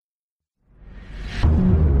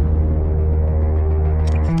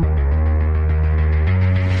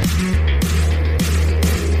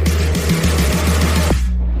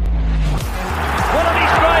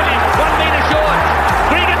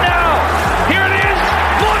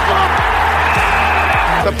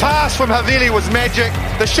pass from Havili was magic.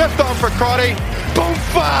 The shift on for Crotty. Boom,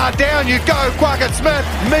 far down you go, Quackett Smith.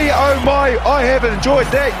 Me, oh my, I have enjoyed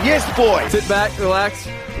that. Yes, boy. Sit back, relax,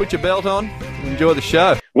 put your belt on, and enjoy the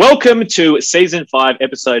show. Welcome to Season 5,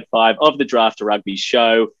 Episode 5 of the Draft to Rugby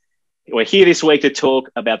show. We're here this week to talk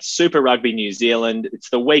about Super Rugby New Zealand. It's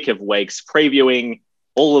the week of weeks, previewing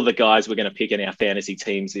all of the guys we're going to pick in our fantasy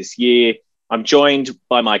teams this year. I'm joined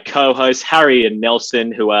by my co-hosts, Harry and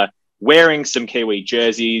Nelson, who are wearing some Kiwi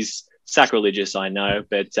jerseys. Sacrilegious, I know.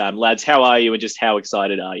 But lads, how are you and just how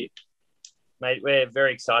excited are you? Mate, we're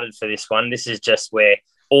very excited for this one. This is just where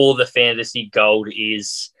all the fantasy gold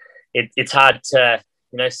is. It's hard to,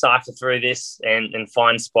 cipher through this and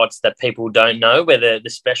find spots that people don't know where the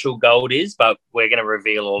special gold is, but we're going to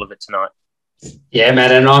reveal all of it tonight. Yeah,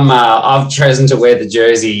 man, and I've chosen to wear the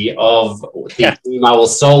jersey of the team I will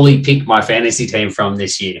solely pick my fantasy team from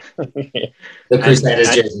this year. The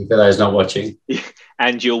Crusaders jersey, for those not watching.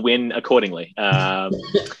 And you'll win accordingly. But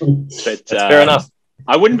That's fair enough.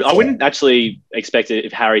 I wouldn't actually expect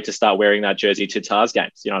Harry to start wearing that jersey to Tars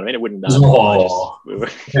games. You know what I mean? It wouldn't.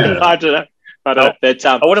 I don't know. But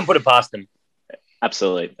I wouldn't put it past him.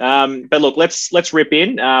 Absolutely. But look, let's rip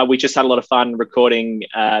in. We just had a lot of fun recording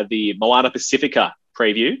the Moana Pacifica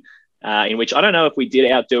preview, in which I don't know if we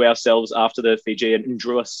did outdo ourselves after the Fiji and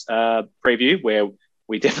Druas preview, where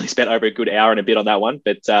we definitely spent over a good hour and a bit on that one.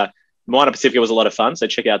 But Moana Pacifica was a lot of fun, so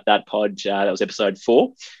check out that pod. That was episode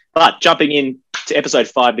 4. But jumping in to episode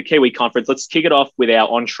 5, the Kiwi Conference, let's kick it off with our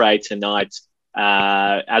entree tonight.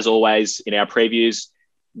 As always, in our previews,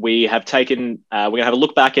 we have taken, we're going to have a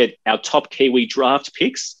look back at our top Kiwi draft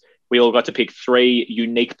picks. We all got to pick 3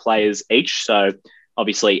 unique players each. So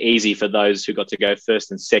obviously easy for those who got to go first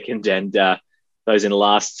and second, and those in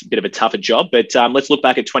last, bit of a tougher job. But let's look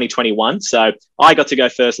back at 2021. So I got to go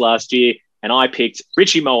first last year, and I picked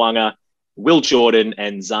Richie Mo'unga, Will Jordan,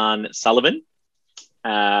 and Zahn Sullivan.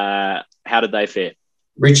 How did they fare?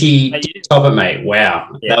 Richie, top it, mate.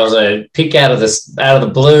 Wow. Yeah. That was a pick out of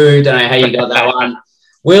the blue. Don't know how you got that one.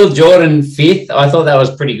 Will Jordan 5th. I thought that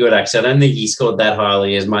was pretty good, actually. I don't think he scored that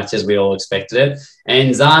highly as much as we all expected it.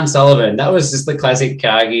 And Zahn Sullivan, that was just the classic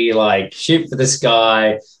Cargie, shoot for the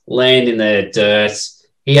sky, land in the dirt.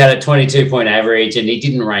 He had a 22-point average, and he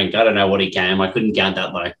didn't rank. I don't know what he came. I couldn't count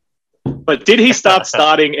that low. But did he start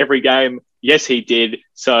starting every game? Yes, he did.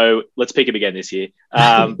 So let's pick him again this year.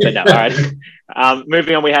 But no, all right.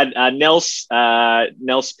 Moving on, we had Nels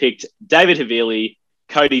picked David Havili,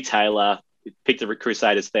 Cody Taylor, picked the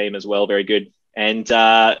Crusaders theme as well. Very good. And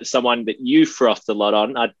someone that you frothed a lot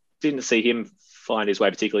on. I didn't see him find his way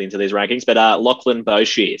particularly into these rankings, but Lachlan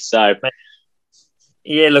Boshier. So,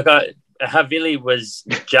 yeah, look, Havili was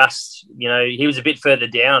just, he was a bit further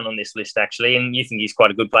down on this list, actually, and you think he's quite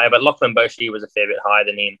a good player, but Lachlan Boshier was a fair bit higher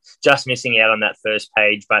than him, just missing out on that first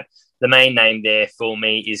page. But the main name there for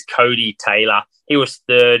me is Cody Taylor. He was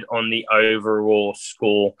 3rd on the overall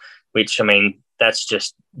score, which, that's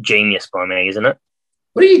just genius by me, isn't it?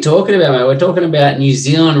 What are you talking about, mate? We're talking about New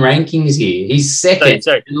Zealand rankings here. He's 2nd.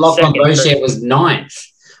 So Lachlan Boshier was 9th.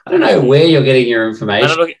 I don't know where you're getting your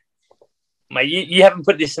information. Mate, you haven't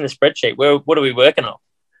put this in the spreadsheet. What are we working on?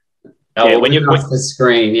 Yeah, when you're off the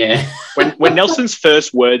screen, yeah. when Nelson's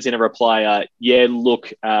first words in a reply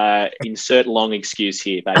are, insert long excuse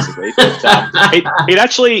here, basically. But, he'd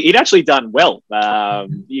actually done well.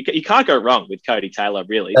 You can't go wrong with Cody Taylor,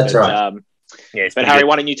 really. That's right. But Harry,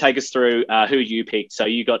 why don't you take us through who you picked? So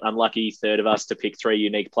you got unlucky third of us to pick 3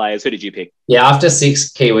 unique players. Who did you pick? Yeah, after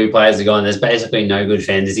 6 Kiwi players are gone, there's basically no good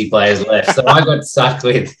fantasy players left. So I got stuck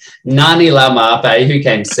with Nani Laumape, who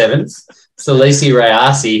came 7th. Salisi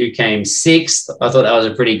Rayasi, who came 6th. I thought that was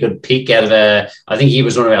a pretty good pick out of I think he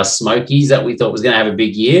was one of our smokies that we thought was going to have a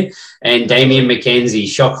big year. And Damien McKenzie,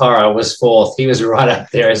 shock horror, was 4th. He was right up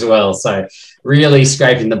there as well. So really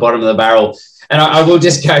scraping the bottom of the barrel. And I will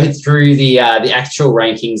just go through the actual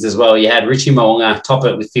rankings as well. You had Richie Mo'unga top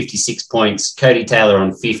it with 56 points, Cody Taylor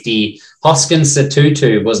on 50. Hoskins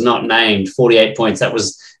Satutu was not named, 48 points. That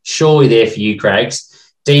was surely there for you, Craigs.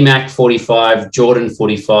 D-Mac 45, Jordan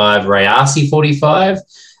 45, Rayasi 45,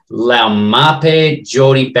 Laumape,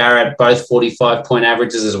 Geordie Barrett, both 45-point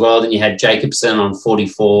averages as well. Then you had Jacobson on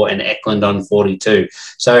 44 and Eklund on 42.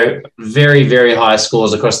 So very, very high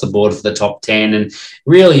scores across the board for the top 10. And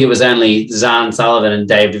really it was only Zahn Sullivan and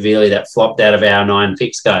Dave DeVille that flopped out of our 9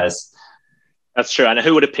 picks, guys. That's true. And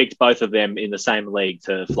who would have picked both of them in the same league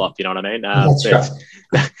to flop, you know what I mean? That's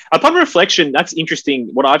right. Upon reflection, that's interesting.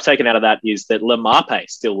 What I've taken out of that is that Laumape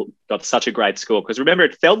still got such a great score. Because remember,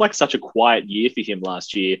 it felt like such a quiet year for him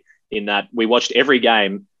last year in that we watched every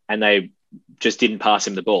game and they just didn't pass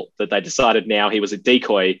him the ball. That they decided now he was a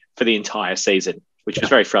decoy for the entire season. which was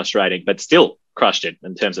very frustrating, but still crushed it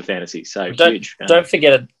in terms of fantasy. So huge. Don't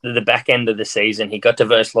forget at the back end of the season, he got to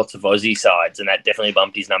verse lots of Aussie sides, and that definitely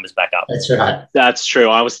bumped his numbers back up. That's right. That's true.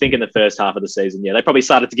 I was thinking the first half of the season. Yeah, they probably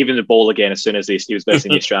started to give him the ball again as soon as he was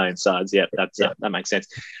versing the Australian sides. Yeah, that makes sense.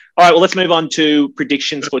 All right, well, let's move on to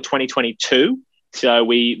predictions for 2022. So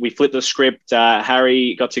we flipped the script.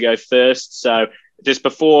 Harry got to go first. So just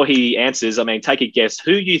before he answers, I mean, take a guess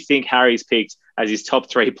who you think Harry's picked as his top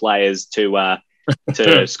 3 players to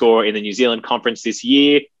score in the New Zealand Conference this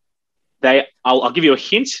year. I'll give you a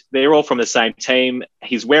hint. They're all from the same team.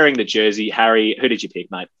 He's wearing the jersey. Harry, who did you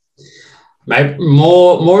pick, mate? Mate,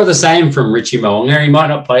 more of the same from Richie Mo'unga. He might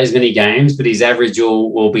not play as many games, but his average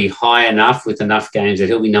will be high enough with enough games that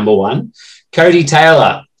he'll be number 1. Cody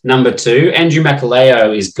Taylor, number 2. Andrew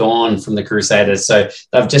Makaleo is gone from the Crusaders, so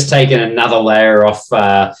they've just taken another layer off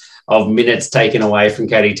of minutes taken away from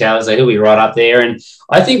Cody Taylor, so he'll be right up there. And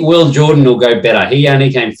I think Will Jordan will go better. He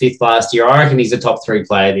only came 5th last year. I reckon he's a top 3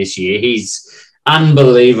 player this year. He's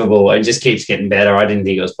unbelievable and just keeps getting better. I didn't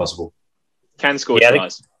think it was possible. Can score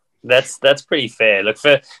tries. That's pretty fair. Look,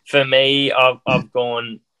 for me, I've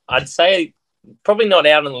gone, I'd say probably not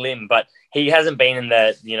out on the limb, but he hasn't been in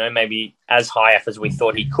the, maybe as high up as we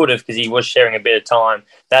thought he could have because he was sharing a bit of time.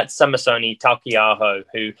 That's Samasoni Takiaho,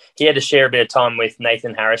 who he had to share a bit of time with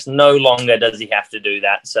Nathan Harris. No longer does he have to do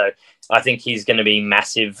that. So I think he's going to be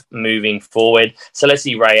massive moving forward. So let's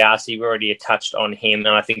see Rayasi. We already touched on him,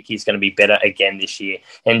 and I think he's going to be better again this year.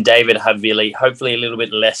 And David Havili, hopefully a little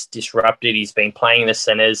bit less disrupted. He's been playing the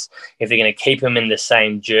centres. If they're going to keep him in the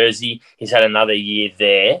same jersey, he's had another year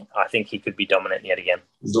there. I think he could be dominant yet again.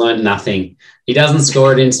 He's learned nothing. He doesn't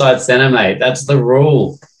score it inside centre, mate. That's the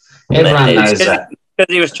rule. Everyone knows that.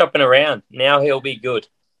 Because he was chopping around. Now he'll be good.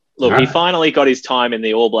 Look, he finally got his time in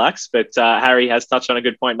the All Blacks, but Harry has touched on a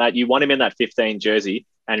good point, mate. You want him in that 15 jersey,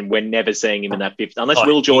 and we're never seeing him in that 15. Unless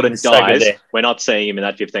Will Jordan dies, we're not seeing him in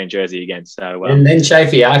that 15 jersey again. So, and then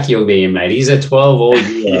Shafiaki will be in, mate. He's a 12 all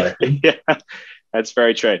year. Yeah, that's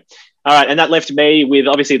very true. All right, and that left me with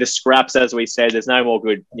obviously the scraps, as we said. There's no more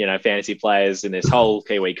good, fantasy players in this whole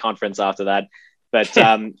Kiwi conference after that. But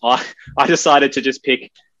I decided to just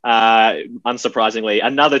pick, unsurprisingly,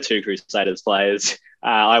 another 2 Crusaders players.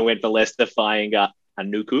 I went for Lester Fainga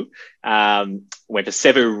Anuku. Went for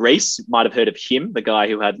Sevu Reece. Might have heard of him, the guy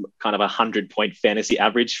who had kind of 100-point fantasy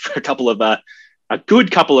average for a good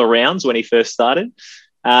couple of rounds when he first started.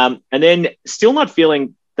 And then still not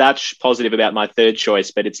feeling that positive about my third choice,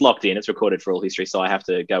 but it's locked in. It's recorded for all history, so I have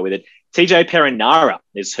to go with it. TJ Perinara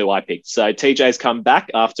is who I picked. So TJ's come back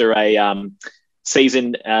after a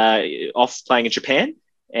season off playing in Japan,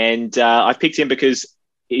 and I picked him because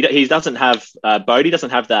he doesn't have Bodie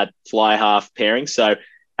doesn't have that fly half pairing. So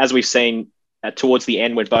as we've seen towards the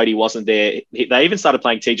end when Bodie wasn't there, they even started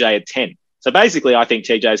playing TJ at 10. So basically, I think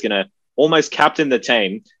TJ is going to almost captain the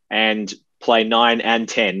team and play 9 and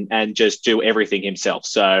 10 and just do everything himself.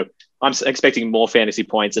 So I'm expecting more fantasy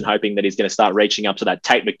points and hoping that he's going to start reaching up to that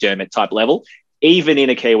Tate McDermott type level, even in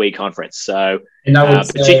a Kiwi conference. So, and I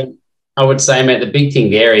would say, mate, the big thing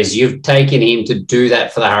there is you've taken him to do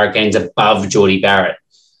that for the Hurricanes above Geordie Barrett.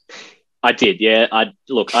 I did, yeah. I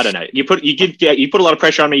don't know. You put a lot of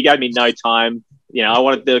pressure on me. You gave me no time.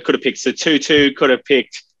 Could have picked Satutu, could have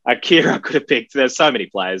picked Akira, could have picked. There's so many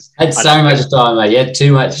players. Had so much time, mate. You had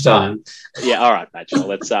too much time. Yeah. All right, mate. Sure.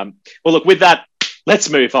 Let's well, look. With that, let's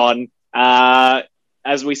move on.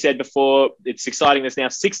 As we said before, it's exciting. There's now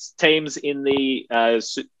 6 teams in the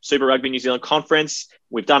Super Rugby New Zealand Conference.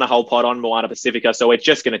 We've done a whole pod on Moana Pacifica, so we're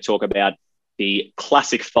just going to talk about the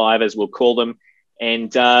Classic 5, as we'll call them.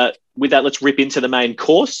 And with that, let's rip into the main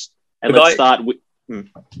course. And let's start with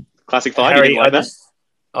Classic 5. Harry,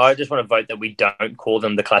 I just want to vote that we don't call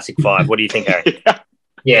them the Classic 5. What do you think, Harry?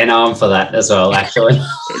 Yeah, no, I'm for that as well, actually.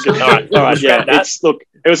 All right. Yeah, look,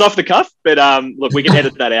 it was off the cuff, but look, we can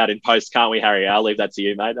edit that out in post, can't we, Harry? I'll leave that to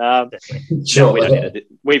you, mate. Sure. No, we don't edit it.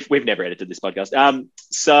 We've never edited this podcast.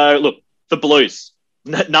 So, look, the Blues.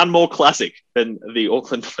 None more classic than the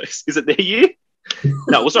Auckland Blues. Is it their year?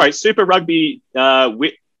 No, well, sorry, Super Rugby.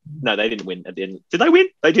 No, they didn't win at the end. Did they win?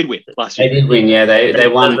 They did win last year. They did win, yeah. They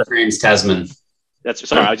won Trans Tasman. That's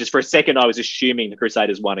sorry. For a second, I was assuming the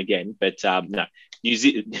Crusaders won again, but no.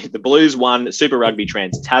 The Blues won Super Rugby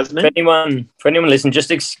Trans Tasman. For anyone listening,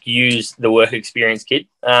 just excuse the work experience kid,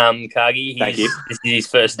 Kagi. Thank you. This is his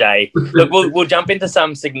first day. Look, we'll jump into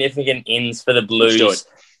some significant ins for the Blues.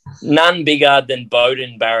 None bigger than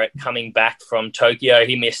Beauden Barrett coming back from Tokyo.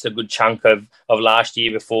 He missed a good chunk of last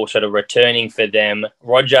year before sort of returning for them.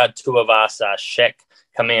 Roger Tuivasa-Sheck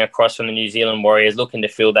coming across from the New Zealand Warriors, looking to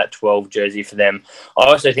fill that 12 jersey for them. I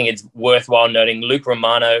also think it's worthwhile noting Luke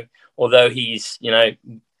Romano, although he's,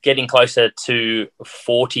 getting closer to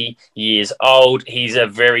 40 years old, he's a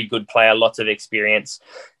very good player, lots of experience.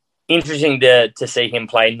 Interesting to see him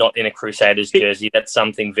play not in a Crusaders jersey. That's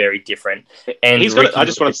something very different. And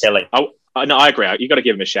I agree. You got to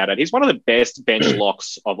give him a shout out. He's one of the best bench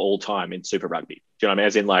locks of all time in Super Rugby. Do you know what I mean?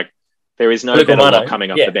 As in, there is no better lock coming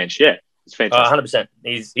off the bench. Yeah, it's fantastic.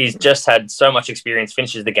 100%. He's just had so much experience.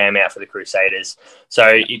 Finishes the game out for the Crusaders.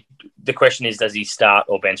 So the question is, does he start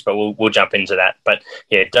or bench? But we'll jump into that. But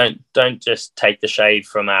yeah, don't just take the shade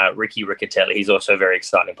from Ricky Riccatelli. He's also a very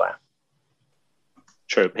exciting player.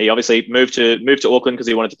 True. He obviously moved to Auckland because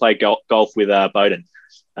he wanted to play golf with Bowden.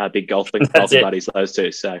 Big golfing buddies, those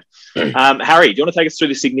two. So, Harry, do you want to take us through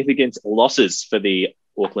the significant losses for the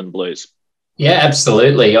Auckland Blues? Yeah,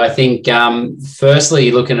 absolutely. I think,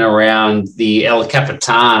 firstly, looking around the El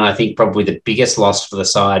Capitan, I think probably the biggest loss for the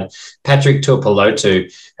side, Patrick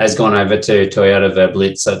Tuipulotu has gone over to Toyota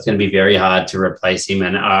Verblitz, so it's going to be very hard to replace him,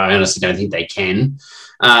 and I honestly don't think they can.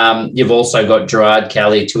 You've also got Gerard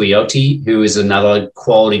Kelly Tuioti, who is another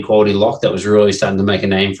quality lock that was really starting to make a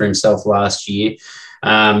name for himself last year.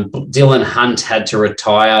 Dylan Hunt had to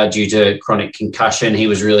retire due to chronic concussion. He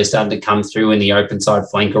was really starting to come through in the open side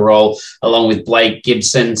flanker role, along with Blake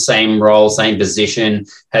Gibson, same role, same position,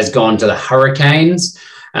 has gone to the Hurricanes.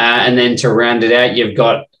 And then to round it out, you've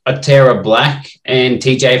got Otera Black and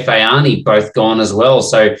TJ Fayani both gone as well.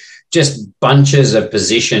 So just bunches of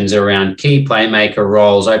positions around key playmaker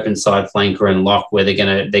roles, open side flanker and lock, where they're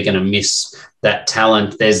gonna miss that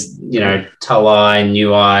talent. There's Talai,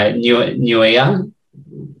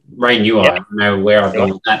 Ray Newey, I don't know where I've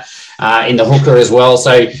gone with that, in the hooker as well.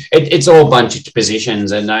 So it's all a bunch of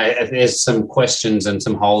positions, and there's some questions and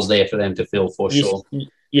some holes there for them to fill for sure.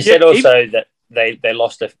 You said also that they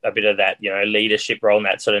lost a bit of that, leadership role in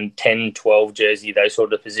that sort of 10, 12 jersey, those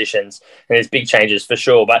sort of positions. And there's big changes for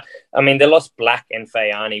sure. But, I mean, they lost Black and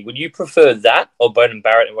Fayani. Would you prefer that or Bowden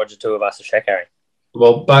Barrett and Roger Tuivasa-Sheck, Harry?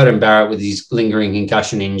 Well, Bowden Barrett with his lingering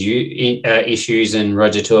concussion issues, and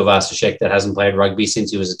Roger Tuivasa-Sheck that hasn't played rugby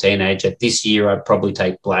since he was a teenager. This year, I'd probably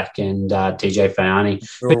take Black and TJ Fayani.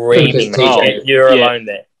 Really? You're alone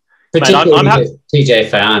there. Particularly TJ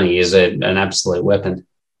Fayani is an absolute weapon.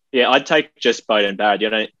 Yeah, I'd take just Bowden Barrett. You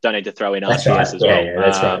don't need to throw in RCS as well. Yeah,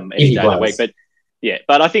 that's right. Any day of the week. But yeah,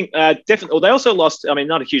 but I think definitely. Well, they also lost. I mean,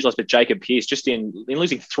 not a huge loss, but Jacob Pearce just in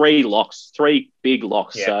losing three big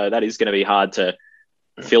locks. Yeah. So that is going to be hard to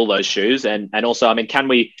fill those shoes. And also, I mean, can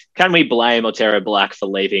we blame Otera Black for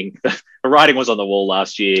leaving? The writing was on the wall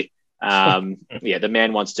last year. Yeah, the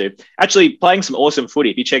man wants to actually playing some awesome footy.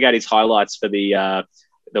 If you check out his highlights for the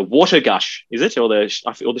Water Gush, is it? Or the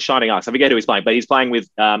Shining Arcs? I forget who he's playing, but he's playing with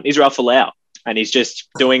Israel Folau, and he's just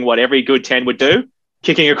doing what every good 10 would do,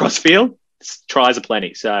 kicking across field, tries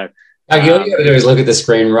aplenty. So all you got to do is look at the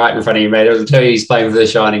screen right in front of you, mate. It'll tell you he's playing for the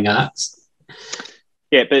Shining Arcs.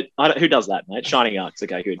 Yeah, but who does that, mate? Shining Arcs,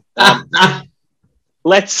 okay, good.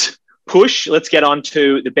 Let's push. Let's get on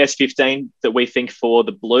to the best 15 that we think for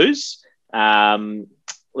the Blues.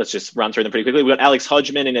 Let's just run through them pretty quickly. We've got Alex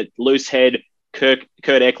Hodgman in at loose head, Kurt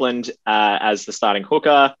Eklund as the starting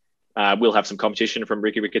hooker. We'll have some competition from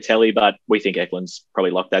Ricky Riccatelli, but we think Eklund's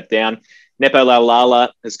probably locked that down. Nepo Laulala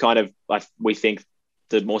has kind of, we think,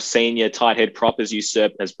 the more senior tight head prop has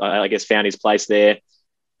usurped, has, I guess, found his place there.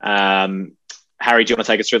 Harry, do you want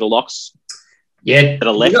to take us through the locks? Yeah. That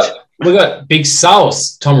are left? We've got Big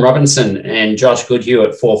Sauce, Tom Robinson and Josh Goodhue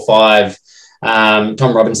at 4-5.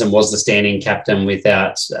 Tom Robinson was the standing captain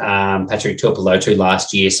without Patrick Tuipulotu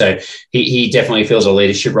last year, so he definitely feels a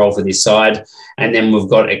leadership role for this side. And then we've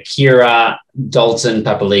got Akira, Dalton,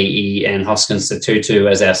 Papali'i, and Hoskins Satutu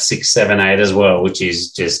as our 6, 7, 8 as well, which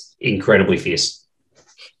is just incredibly fierce.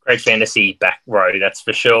 Great fantasy back row, that's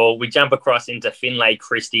for sure. We jump across into Finlay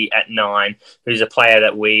Christie at 9, who's a player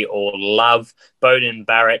that we all love. Bowden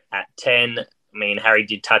Barrett at 10. I mean, Harry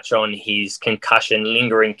did touch on his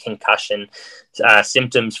lingering concussion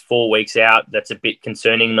symptoms 4 weeks out. That's a bit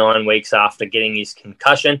concerning, 9 weeks after getting his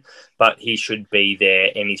concussion, but he should be there,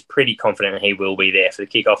 and he's pretty confident he will be there for the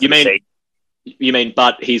kickoff of the season. You mean,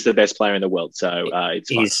 but he's the best player in the world, so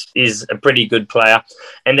it's fine. He's a pretty good player.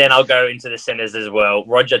 And then I'll go into the centres as well.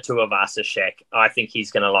 Roger Tuivasa-Sheck. I think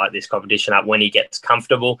he's going to light this competition up when he gets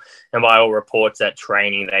comfortable. And by all reports at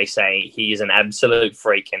training, they say he is an absolute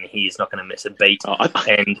freak and he is not going to miss a beat. I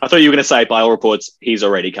thought you were going to say, by all reports, he's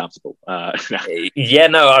already comfortable. No. Yeah,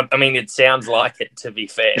 no, I mean, it sounds like it, to be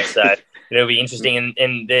fair. So it'll be interesting.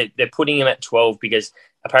 And they're putting him at 12 because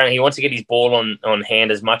apparently he wants to get his ball on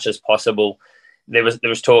hand as much as possible. There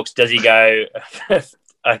was talks, does he go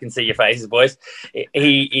I can see your faces, boys.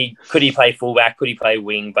 He could he play fullback? Could he play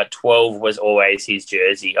wing? But 12 was always his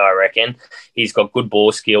jersey, I reckon. He's got good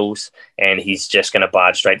ball skills, and he's just going to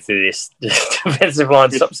barge straight through this defensive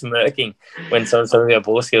line. Stop smirking when someone's talking about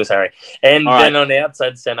ball skills, Harry. And then on the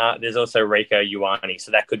outside centre, there's also Rico Ioane,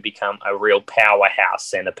 so that could become a real powerhouse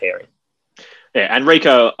centre pairing. Yeah, and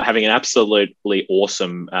Rico having an absolutely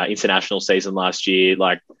awesome international season last year.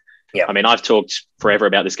 Like, yeah, I mean, I've talked forever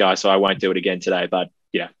about this guy, so I won't do it again today. But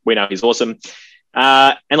yeah, we know he's awesome.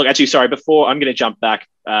 And look, actually, sorry, before I'm going to jump back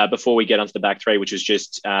before we get onto the back three, which is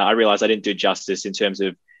just I realised I didn't do justice in terms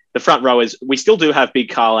of the front rowers. We still do have Big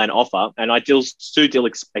Carl and Offa, and I still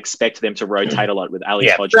expect them to rotate a lot with Ali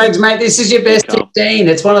Hodgson. Drags, mate, this is your best 15.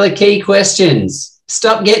 It's one of the key questions.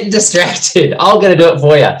 Stop getting distracted. I'm going to do it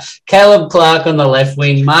for you. Caleb Clark on the left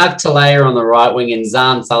wing, Mark Talea on the right wing, and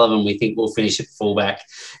Zahn Sullivan, we think, will finish at fullback.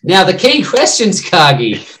 Now, the key questions,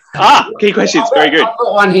 Cargie. Key questions. Very good. I've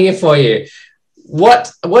got one here for you.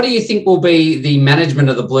 What do you think will be the management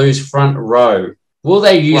of the Blues front row? Will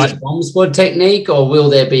they use a bomb squad technique, or will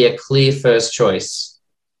there be a clear first choice?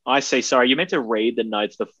 I see. Sorry, you meant to read the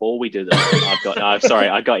notes before we do that. Sorry,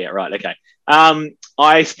 I got you. Right. Okay.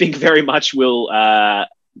 I think very much will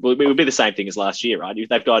be the same thing as last year, right?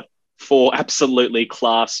 They've got 4 absolutely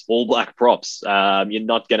class All Black props. You're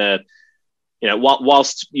not going to,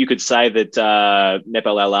 whilst you could say that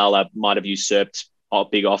Nepo Laulala might have usurped a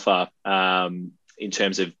Big Offa in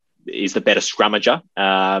terms of is the better scrummager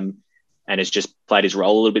and has just played his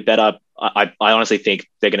role a little bit better, I honestly think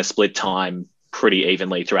they're going to split time pretty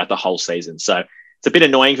evenly throughout the whole season. So it's a bit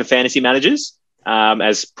annoying for fantasy managers,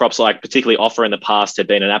 as props like particularly Offa in the past had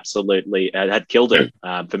been had killed it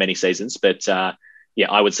for many seasons. But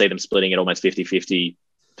I would see them splitting it almost 50-50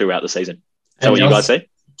 throughout the season. So what you guys see?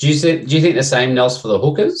 Do you think the same, Nels, for the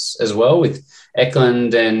hookers as well, with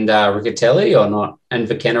Eklund and Riccatelli, or not? And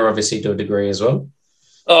Vakena obviously to a degree as well.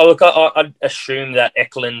 Oh, look, I'd assume that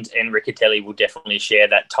Eklund and Riccatelli will definitely share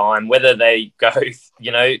that time. Whether they go,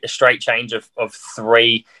 a straight change of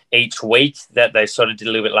 3 each week that they sort of did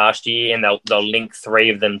a little bit last year, and they'll link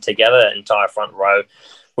 3 of them together, that entire front row,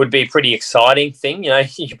 would be a pretty exciting thing.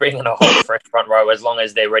 You bring in a whole fresh front row as long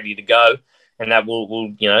as they're ready to go, and that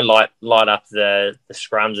will light up the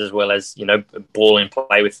scrums as well as, ball in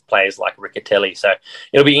play with players like Riccatelli. So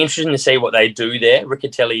it'll be interesting to see what they do there.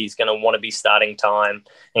 Riccatelli is going to want to be starting time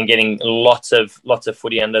and getting lots of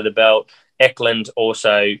footy under the belt. Eklund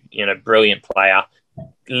also, brilliant player, a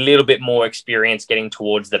little bit more experience getting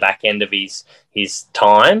towards the back end of his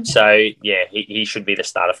time. So yeah, he should be the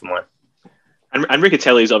starter for mine. And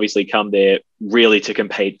Riccatelli's obviously come there really to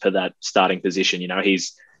compete for that starting position.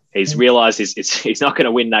 He's realised he's not going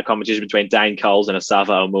to win that competition between Dane Coles and Asafa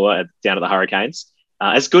Omua down at the Hurricanes.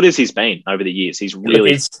 As good as he's been over the years, he's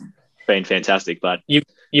really been fantastic. But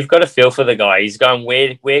you've got a feel for the guy. He's going,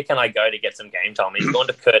 where can I go to get some game time? He's gone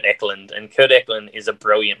to Kurt Eklund, and Kurt Eklund is a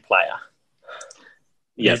brilliant player.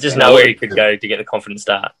 Yeah, there's just nowhere he could go to get a confident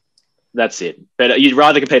start. That's it. But you'd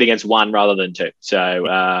rather compete against one rather than 2.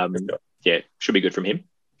 So, should be good from him.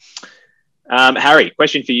 Harry,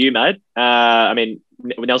 question for you, mate.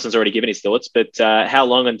 Nelson's already given his thoughts, but how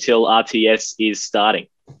long until RTS is starting?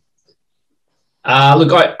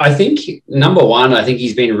 Look, I think, number one, I think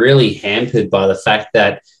he's been really hampered by the fact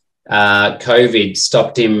that COVID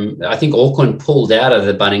stopped him. I think Auckland pulled out of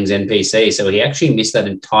the Bunnings NPC, so he actually missed that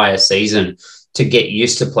entire season to get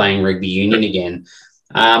used to playing rugby union again.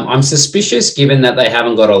 I'm suspicious given that they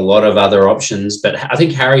haven't got a lot of other options, but I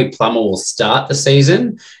think Harry Plummer will start the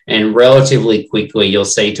season, and relatively quickly you'll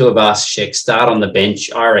see Tuivasa-Sheck start on the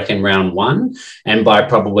bench, I reckon, round 1, and by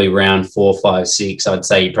probably round 4, 5, 6, I'd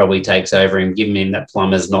say he probably takes over him, given him that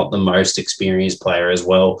Plummer's not the most experienced player as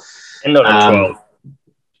well. And not at 12.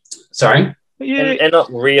 Sorry? Yeah. And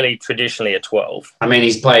not really traditionally at 12. I mean,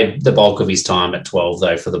 he's played the bulk of his time at 12,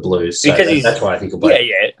 though, for the Blues. So because that's why I think he'll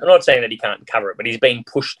play. Yeah. I'm not saying that he can't cover it, but he's been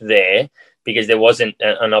pushed there because there wasn't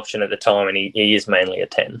an option at the time, and he is mainly a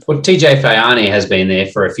 10. Well, TJ Fayani has been there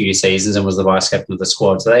for a few seasons and was the vice captain of the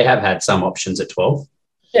squad, so they have had some options at 12.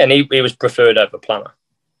 Yeah, and he was preferred over Plummer.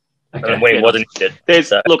 Okay. When he wasn't injured.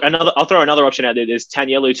 Look, I'll throw another option out there. There's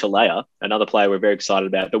Tanielu Talea, another player we're very excited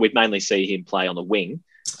about, but we'd mainly see him play on the wing.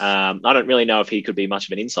 I don't really know if he could be much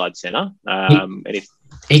of an inside centre.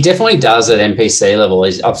 He definitely does at NPC level.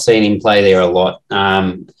 I've seen him play there a lot.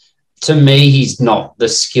 To me, he's not the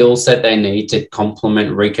skill set they need to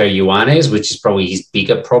complement Rico Ioane, which is probably his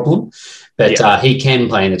bigger problem. But he can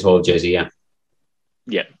play in the 12 jersey, yeah.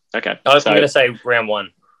 Yeah, okay. I was going to say round 1.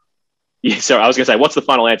 Yeah, sorry, I was going to say, what's the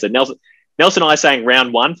final answer? Nelson and I saying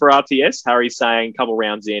round 1 for RTS. Harry's saying a couple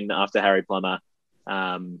rounds in after Harry Plummer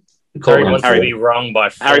Harry wants to be wrong by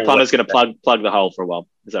 4. Harry Plummer's going to plug the hole for a while.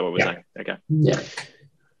 Is that what we're saying? Okay. Yeah.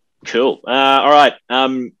 Cool. All right.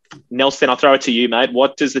 Nelson, I'll throw it to you, mate.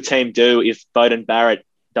 What does the team do if Beauden Barrett,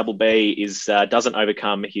 double B, doesn't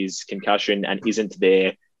overcome his concussion and isn't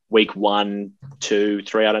there week 1, 2,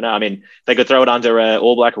 3? I don't know. I mean, they could throw it under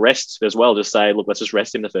All Black rest as well. Just say, look, let's just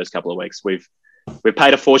rest him the first couple of weeks. We've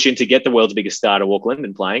paid a fortune to get the world's biggest star to Auckland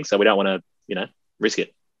and playing, so we don't want to, risk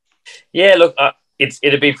it. Yeah, look,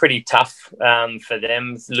 it'd be pretty tough for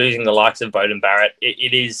them losing the likes of Beauden Barrett.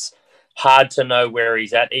 It is hard to know where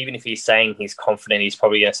he's at. Even if he's saying he's confident, he's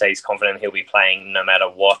probably going to say he's confident he'll be playing no matter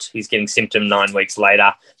what. He's getting symptom 9 weeks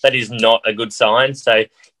later. That is not a good sign. So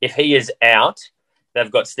if he is out,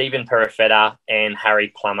 they've got Stephen Perifetta and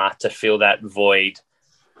Harry Plummer to fill that void.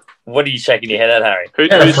 What are you shaking your head at, Harry?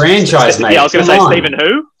 Who's franchise, mate? Yeah, I was going to say Stephen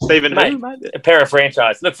who? Stephen mate, who, mate? A pair of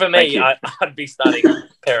franchise. Look, for me, I'd be starting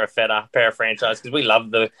Perifetta, pair of franchise, because we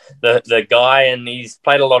love the guy, and he's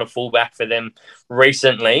played a lot of fullback for them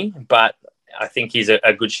recently, but I think he's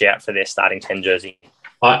a good shout for their starting 10 jersey.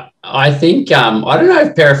 I think I don't know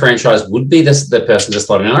if Parafranchise would be the person to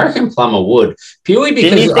slot in. I reckon Plummer would, purely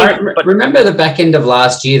because remember the back end of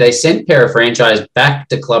last year they sent Parafranchise back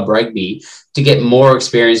to club rugby to get more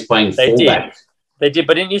experience playing fullback. They did,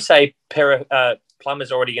 but didn't you say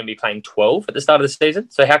Plummer's already going to be playing 12 at the start of the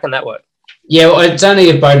season? So how can that work? Yeah, well, it's only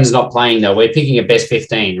if Beauden's not playing though. We're picking a best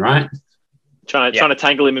 15, right? Trying to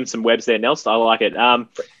tangle him in some webs there, Nelson. I like it. No,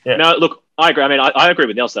 look, I agree. I mean, I agree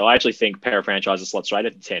with Nelson, though. I actually think Parafranchise is slot straight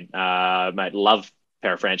at 10. Mate, love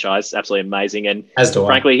Parafranchise. Absolutely amazing. And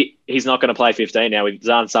frankly, he's not going to play 15 now with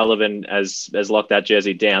Zahn Sullivan has locked that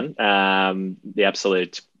jersey down. The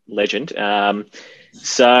absolute legend. Anyway,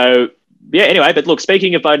 but look,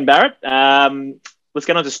 speaking of Beauden Barrett, let's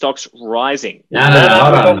get on to stocks rising. No, we've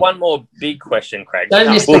got one more big question, Craig.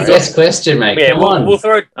 Don't miss the best question, mate. Yeah, Come on. We'll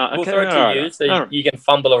throw it to you so you can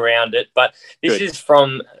fumble around it. But this is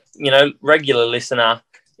from, regular listener.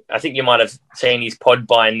 I think you might have seen his pod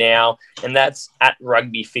by now, and that's at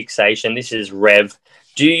Rugby Fixation. This is Rev.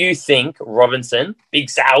 Do you think Robinson, Big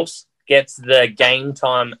South, gets the game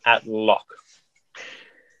time at lock?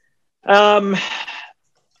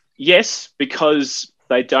 Yes, because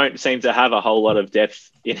they don't seem to have a whole lot of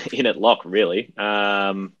depth in at lock, really.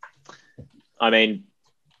 I mean,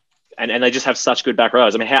 and they just have such good back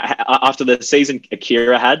rows. I mean, after the season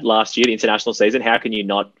Akira had last year, the international season, how can you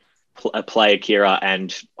not play Akira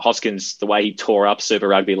and Hoskins the way he tore up Super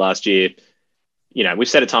Rugby last year? We've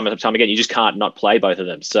said it time and time again, you just can't not play both of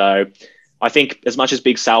them. So I think as much as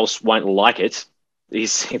Big Sal's won't like it,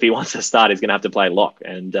 if he wants to start, he's going to have to play lock.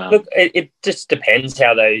 And look, it just depends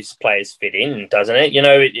how those players fit in, doesn't it?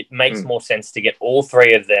 It makes more sense to get all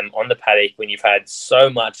three of them on the paddock when you've had so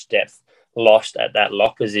much depth lost at that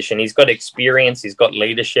lock position. He's got experience. He's got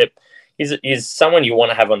leadership. He's someone you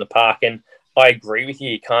want to have on the park. And I agree with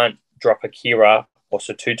you. You can't drop Akira or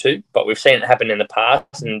Sotutu, but we've seen it happen in the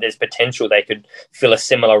past, and there's potential they could fill a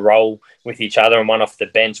similar role with each other and one off the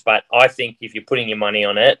bench. But I think if you're putting your money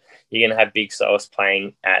on it, you're going to have Big Sauce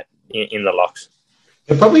playing in the locks.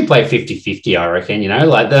 They'll probably play 50-50, I reckon.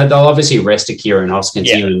 They'll obviously rest Akira and Hoskins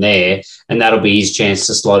here and there, and that'll be his chance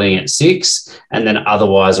to slot in at 6, and then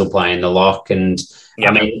otherwise will play in the lock. And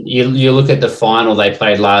I mean, you look at the final they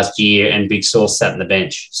played last year, and Big Sauce sat on the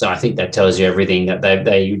bench. So I think that tells you everything, that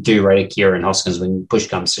they do rate Akira and Hoskins when push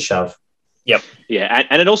comes to shove. Yep. Yeah,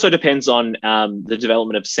 and it also depends on the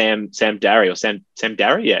development of Sam Darry or Sam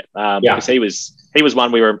Darry. Because he was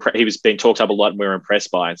one he was being talked up a lot and we were impressed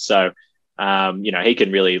by. So he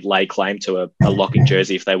can really lay claim to a locking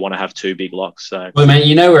jersey if they want to have two big locks. So, well, man,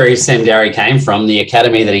 where Sam Darry came from, the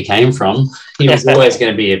academy that he came from. He was always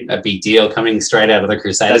going to be a big deal coming straight out of the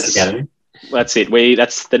Crusaders Academy. That's it.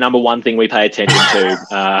 That's the number one thing we pay attention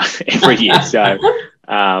to every year. So,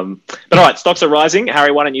 but all right, stocks are rising.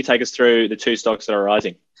 Harry, why don't you take us through the two stocks that are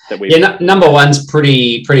rising? Number one's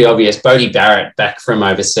pretty obvious. Beauden Barrett back from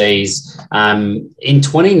overseas. In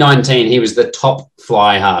 2019, he was the top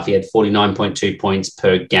fly half. He had 49.2 points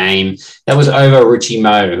per game. That was over Richie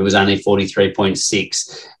Moe, who was only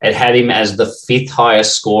 43.6. It had him as the 5th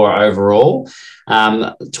highest scorer overall.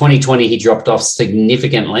 2020, he dropped off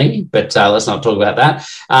significantly, but let's not talk about that.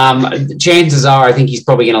 Chances are, I think he's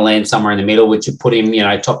probably going to land somewhere in the middle, which would put him,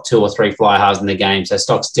 top 2 or 3 fly halves in the game. So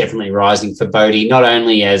stock's definitely rising for Bodie, not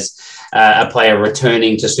only as a player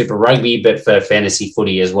returning to Super Rugby, but for fantasy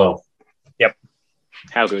footy as well. Yep.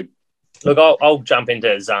 How good. Look, I'll jump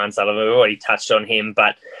into Zahn Sullivan. We've already touched on him,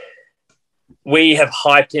 but we have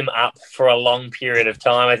hyped him up for a long period of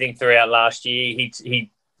time. I think throughout last year,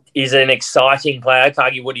 he is an exciting player.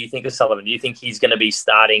 Kagi, what do you think of Sullivan? Do you think he's going to be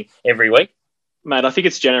starting every week? Mate, I think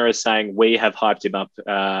it's generous saying we have hyped him up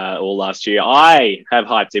all last year. I have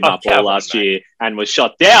hyped him up all last year and was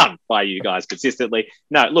shot down by you guys consistently.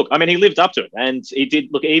 No, look, I mean, he lived up to it, and he did.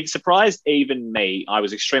 Look, he surprised even me. I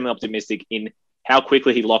was extremely optimistic in how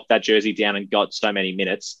quickly he locked that jersey down and got so many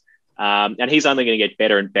minutes. And he's only going to get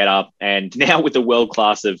better and better. And now with the world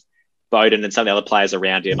class of Bowden and some of the other players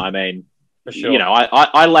around him, I mean, For sure. you know,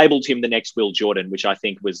 I labelled him the next Will Jordan, which I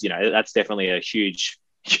think was, you know, that's definitely a huge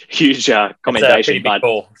commendation, but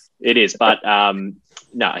cool. it is. But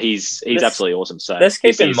no, he's absolutely awesome. So let's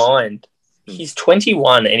keep in mind he's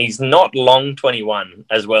 21 and he's not long 21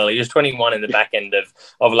 as well. He was 21 in the back end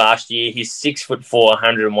of last year. He's 6'4",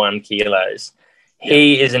 101 kilos.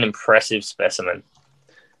 He is an impressive specimen.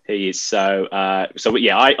 He is. So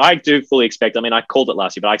yeah, I do fully expect. I mean, I called it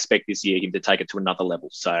last year, but I expect this year him to take it to another level.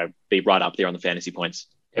 So be right up there on the fantasy points.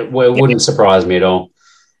 It wouldn't surprise me at all.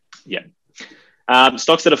 Yeah.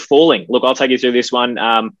 Stocks that are falling. Look, I'll take you through this one.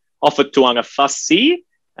 Offer Tuanga Fassi.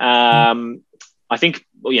 I think,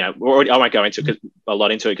 you know, I won't go into a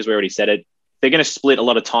lot into it because we already said it. They're going to split a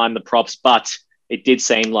lot of time, the props, but it did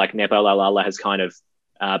seem like Nepo Lalala has kind of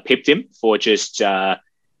pipped him for just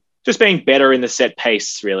being better in the set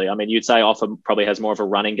pace, really. I mean, you'd say Offer probably has more of a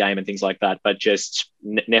running game and things like that, but just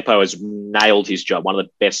Nepo has nailed his job. One of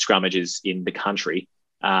the best scrummagers in the country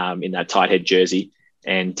in that tight head jersey.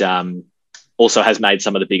 And also has made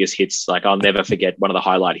some of the biggest hits. Like, I'll never forget one of the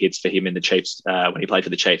highlight hits for him in the Chiefs when he played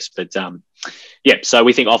for the Chiefs. But yeah, so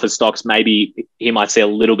we think Offer's stocks, maybe he might see a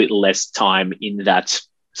little bit less time in that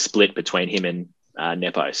split between him and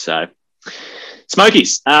Nepo. So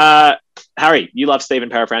Smokies, Harry, you love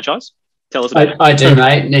Stephen Parra franchise. Tell us about it. I do,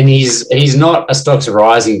 mate. And he's not a stocks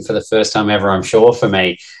rising for the first time ever, I'm sure, for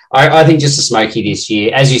me. I think just a smoky this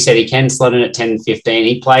year. As you said, he can slot in at 10, 15.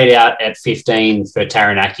 He played out at 15 for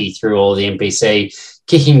Taranaki through all the NPC,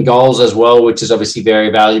 kicking goals as well, which is obviously very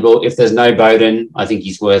valuable. If there's no Bowden, I think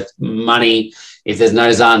he's worth money. If there's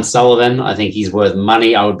no Zahn Sullivan, I think he's worth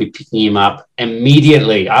money. I would be picking him up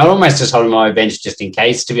immediately. I'd almost just hold him on my bench just in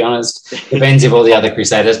case, to be honest. Depends if all the other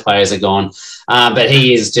Crusaders players are gone. But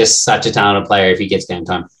he is just such a talented player if he gets game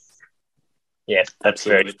time. Yeah, that's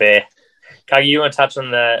very fair. Kagi, you want to touch on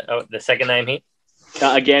the second name here?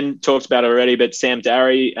 Again, talked about it already, but Sam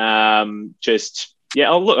Darry, in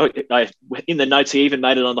the notes, he even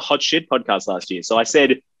made it on the Hot Shit podcast last year. So I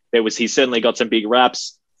said he's certainly got some big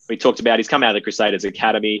raps. We talked about he's come out of the Crusaders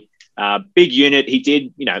Academy, big unit. He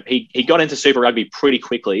did, you know, he got into Super Rugby pretty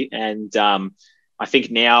quickly, and I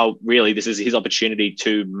think now really this is his opportunity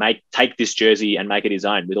to take this jersey and make it his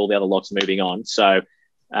own with all the other locks moving on. So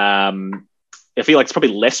I feel like it's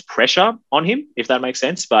probably less pressure on him, if that makes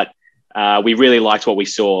sense. But we really liked what we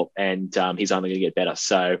saw, and he's only going to get better.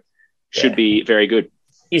 So should be very good.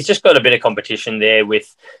 He's just got a bit of competition there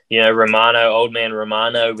with, you know, old man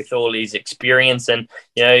Romano, with all his experience. And,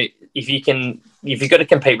 you know, if you've got to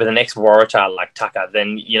compete with the next Waratah like Tucker,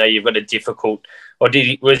 then, you know, you've got a difficult, was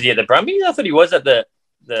he at the Brumbies? I thought he was at the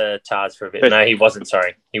Tars for a bit. No, he wasn't,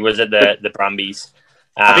 sorry. He was at the Brumbies.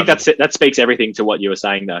 I think that speaks everything to what you were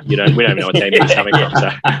saying, though. We don't even know what team he's coming from. So.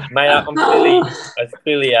 Mate, I'm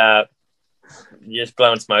clearly just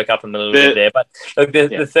blowing smoke up him a little bit there. But look,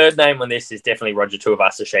 the third name on this is definitely Roger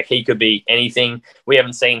Tuivasa-Sheck. He could be anything. We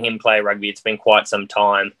haven't seen him play rugby. It's been quite some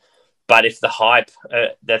time. But if the hype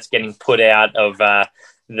that's getting put out of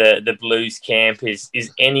the Blues camp is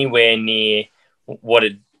anywhere near what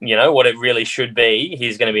it really should be,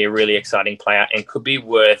 he's going to be a really exciting player and could be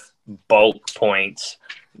worth bulk points,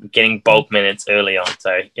 getting bulk minutes early on.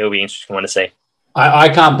 So it'll be interesting one to see. I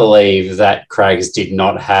can't believe that Craigs did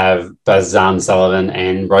not have Zahn Sullivan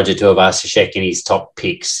and Roger Tuivasa-Sheck in his top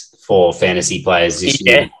picks for fantasy players this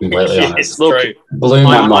year. Completely honest. Look, blew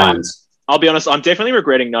my mind. I'll be honest, I'm definitely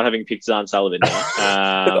regretting not having picked Zahn Sullivan now.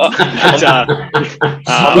 I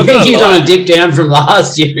think he's on a dip down from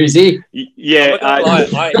last year, is he? Yeah,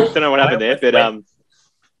 I don't know what happened there, but...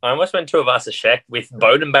 I almost went Tuivasa-Sheck with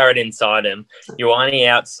Bowden Barrett inside him, Ioane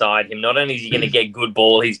outside him. Not only is he going to get good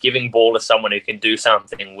ball, he's giving ball to someone who can do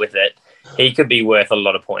something with it. He could be worth a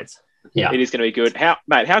lot of points. Yeah, it is going to be good.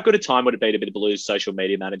 How good a time would it be to be the Blues social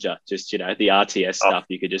media manager? Just, you know, the RTS stuff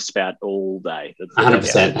you could just spout all day.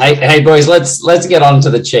 100%. Hey, boys, let's get on to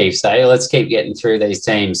the Chiefs. Hey, let's keep getting through these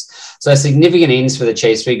teams. So significant ins for the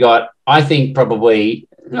Chiefs. We got, I think, probably.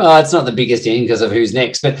 No, it's not the biggest in because of who's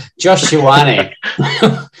next, but Josh Ioane.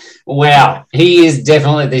 Wow. He is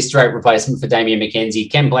definitely the straight replacement for Damian McKenzie.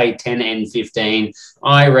 Can play 10 and 15.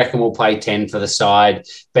 I reckon will play 10 for the side,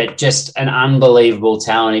 but just an unbelievable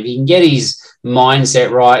talent. If he can get his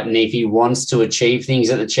mindset right and if he wants to achieve things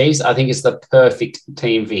at the Chiefs, I think it's the perfect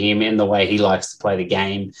team for him in the way he likes to play the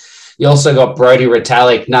game. You also got Brodie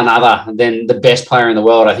Retallick, none other than the best player in the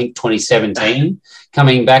world, I think 2017,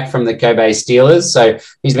 coming back from the Kobe Steelers. So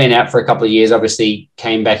he's been out for a couple of years, obviously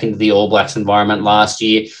came back into the All Blacks environment last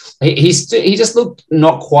year. He just looked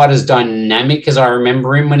not quite as dynamic as I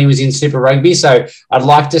remember him when he was in Super Rugby. So I'd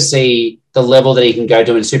like to see the level that he can go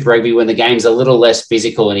to in Super Rugby when the game's a little less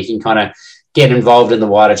physical and he can kind of get involved in the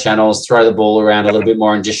wider channels, throw the ball around a little bit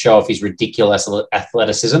more and just show off his ridiculous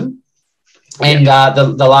athleticism. And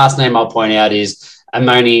the last name I'll point out is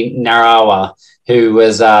Amoni Narawa, who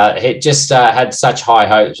was had such high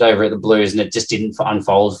hopes over at the Blues and it just didn't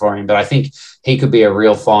unfold for him. But I think he could be a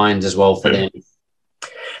real find as well for them.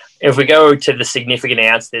 If we go to the significant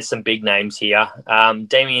outs, there's some big names here.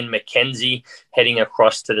 Damien McKenzie heading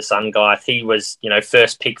across to the Sun Guy. He was,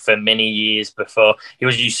 first pick for many years before he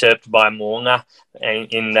was usurped by Moonga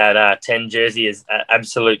in that 10 jersey as an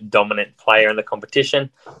absolute dominant player in the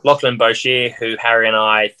competition. Lachlan Boshier, who Harry and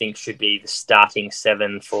I think should be the starting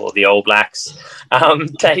 7 for the All Blacks.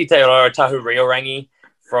 Tahi Teodoro Tahu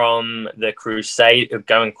from the Crusade,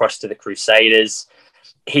 going across to the Crusaders.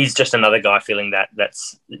 He's just another guy feeling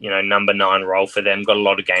that's number 9 role for them. Got a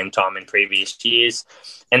lot of game time in previous years.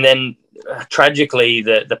 And then tragically,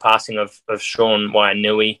 the passing of Sean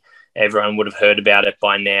Wainui, everyone would have heard about it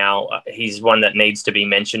by now. He's one that needs to be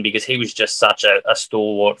mentioned because he was just such a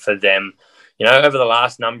stalwart for them, over the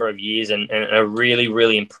last number of years and a really,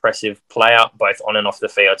 really impressive player, both on and off the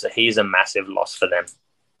field. So he's a massive loss for them.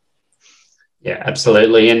 Yeah,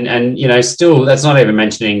 absolutely. And still, that's not even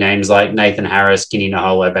mentioning names like Nathan Harris, Guinea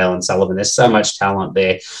Naholo, Balen Sullivan. There's so much talent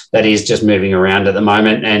there that is just moving around at the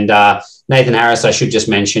moment. And Nathan Harris, I should just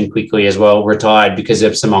mention quickly as well, retired because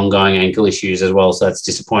of some ongoing ankle issues as well. So that's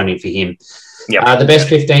disappointing for him. Yeah. The best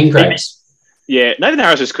 15, Craigs. Yeah, Nathan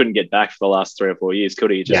Harris just couldn't get back for the last 3 or 4 years,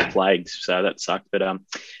 could he? He just plagued, so that sucked. But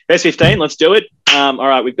best 15, let's do it. All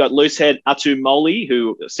right, we've got loosehead Atu Moli,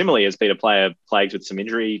 who similarly has been a player plagued with some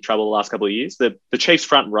injury trouble the last couple of years. The Chiefs'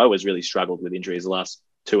 front row has really struggled with injuries the last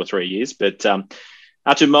 2 or 3 years. But Atu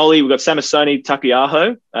Moli, we've got Samasoni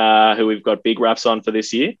Takiaho, who we've got big raps on for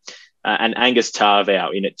this year, and Angus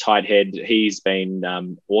Tarvau in at tight head. He's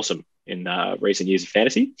been awesome in recent years of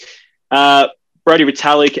fantasy. Brodie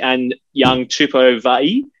Retallick and young Tupo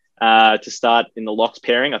Vai to start in the locks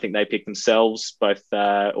pairing. I think they picked themselves, both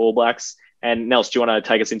All Blacks. And Nels, do you want to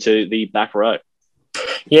take us into the back row?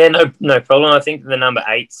 Yeah, no problem. I think the number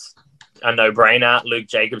 8's a no-brainer. Luke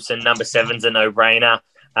Jacobson. Number 7's a no-brainer.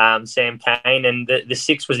 Sam Cane. And the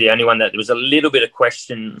 6 was the only one that there was a little bit of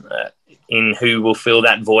question in who will fill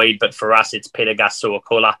that void. But for us, it's Peter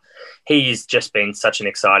Gasuakola. He's just been such an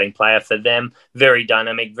exciting player for them. Very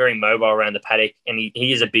dynamic, very mobile around the paddock. And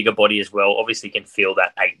he is a bigger body as well. Obviously can feel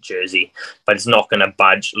that 8 jersey, but it's not going to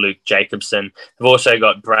budge Luke Jacobson. We've also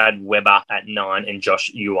got Brad Weber at 9 and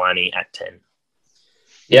Josh Ioane at 10.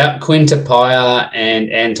 Yeah, Quinn Tapia and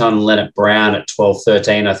Anton Leonard-Brown at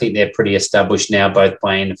 12-13. I think they're pretty established now, both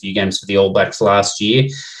playing a few games for the All Blacks last year.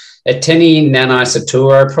 Eteni Nanai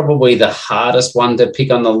Saturo, probably the hardest one to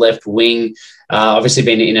pick on the left wing. Obviously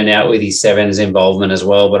been in and out with his 7s involvement as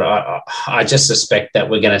well, but I just suspect that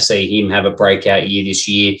we're going to see him have a breakout year this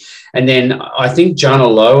year. And then I think Jonah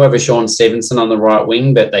Lowe over Sean Stevenson on the right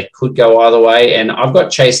wing, but they could go either way. And I've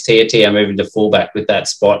got Chase Tiatia moving to fullback with that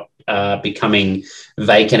spot becoming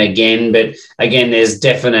vacant again. But again, there's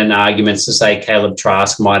definite arguments to say Caleb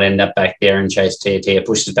Trask might end up back there and Chase Tiatia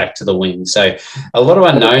pushes back to the wing. So a lot of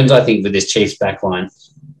unknowns, I think, with this Chiefs back line.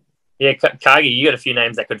 Yeah, Kagi, you got a few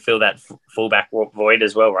names that could fill that fullback void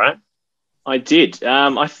as well, right? I did.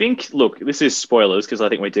 I think, look, this is spoilers because I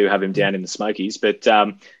think we do have him down in the Smokies, but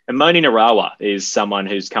Amoni Narawa is someone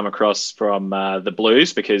who's come across from the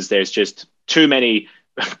Blues because there's just too many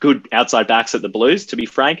good outside backs at the Blues, to be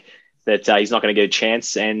frank, that he's not going to get a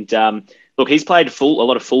chance. And look, he's played a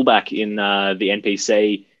lot of fullback in the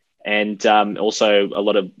NPC, and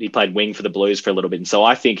also he played wing for the Blues for a little bit. And so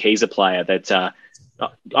I think he's a player that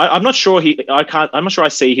I'm not sure I'm not sure I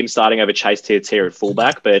see him starting over Chase Tiatia at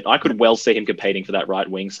fullback, but I could well see him competing for that right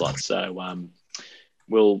wing slot. So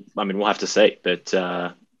we'll have to see, but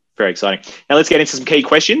very exciting. Now let's get into some key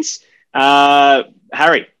questions.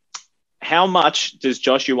 Harry, how much does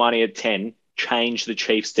Josh Ioane at 10 change the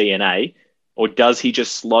Chiefs' DNA, or does he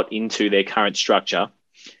just slot into their current structure?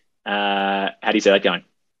 How do you see that going?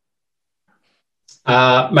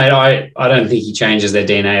 Mate, I don't think he changes their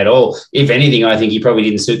DNA at all. If anything, I think he probably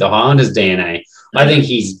didn't suit the Highlanders' DNA. I think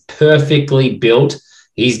he's perfectly built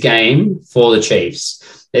his game for the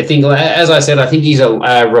Chiefs. As I said, I think he's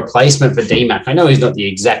a replacement for D-Mac. I know he's not the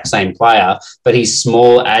exact same player, but he's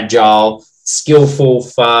small, agile, skillful,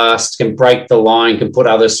 fast, can break the line, can put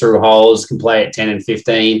others through holes, can play at 10 and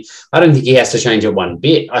 15. I don't think he has to change it one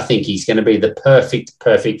bit. I think he's going to be the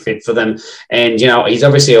perfect fit for them. And, he's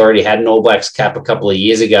obviously already had an All Blacks cap a couple of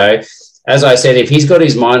years ago. As I said, if he's got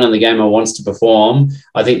his mind on the game and wants to perform,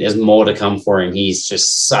 I think there's more to come for him. He's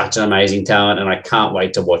just such an amazing talent, and I can't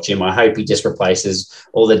wait to watch him. I hope he just replaces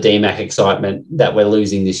all the DMAC excitement that we're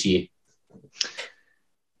losing this year.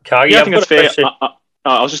 I think that's fair.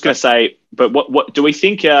 I was just going to say, but what do we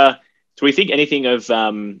think? Do we think anything of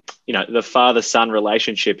the father-son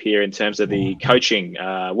relationship here in terms of the coaching,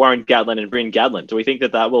 Warren Gatland and Bryn Gatland? Do we think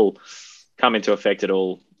that will come into effect at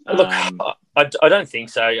all? Look, I don't think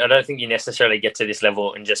so. I don't think you necessarily get to this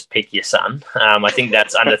level and just pick your son. I think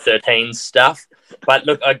that's under 13 stuff. But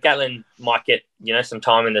look, Gatland might get some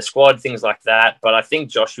time in the squad, things like that. But I think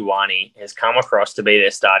Josh Ioane has come across to be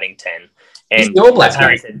their starting 10. And as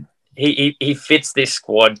Harry said, he fits this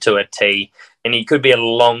squad to a T, and he could be a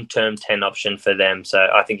long-term 10 option for them. So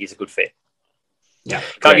I think he's a good fit. Yeah,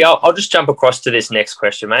 Kagi, I'll just jump across to this next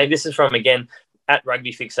question, mate. This is from, again, at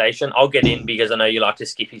Rugby Fixation. I'll get in because I know you like to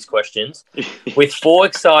skip his questions. With 4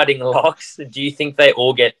 exciting locks, do you think they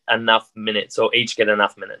all get enough minutes or each get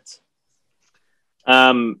enough minutes?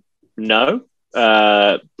 No.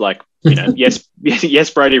 Yes,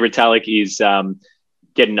 Brodie Retallick is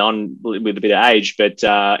getting on with a bit of age, but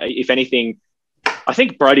if anything, I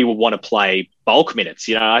think Brodie will want to play bulk minutes.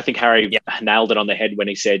 I think Harry nailed it on the head when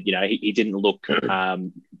he said, he didn't look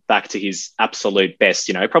back to his absolute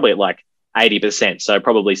best, probably at like 80%. So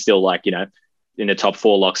probably still in the top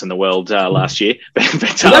 4 locks in the world last year. But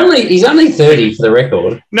he's only 30 for the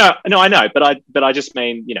record. No, I know, but I just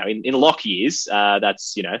mean, in lock years,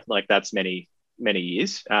 that's that's many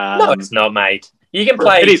years. No, it's not, mate. You can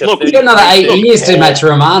play. Look, you've got another 8 years to match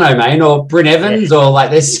Romano, mate, or Bryn Evans, or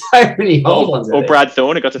there's so many old ones. Or Brad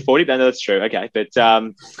Thorne, who got to 40. No, that's true. Okay, but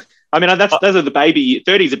those are the baby.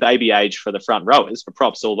 30 is a baby age for the front rowers for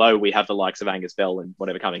props. Although we have the likes of Angus Bell and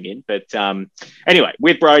whatever coming in, but anyway,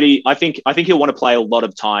 with Brodie, I think he'll want to play a lot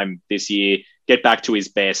of time this year, get back to his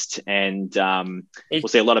best, and we'll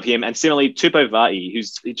see a lot of him. And similarly, Tupou Vaa'i,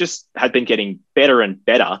 he just had been getting better and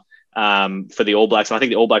better. For the All Blacks. And I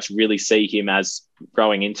think the All Blacks really see him as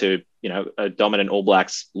growing into, a dominant All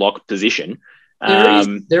Blacks lock position.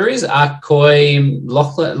 There is Akoi,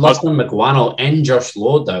 Lachlan McWannell and Josh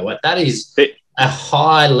Lord, though. That is a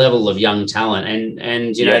high level of young talent.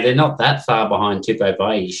 And they're not that far behind Tupou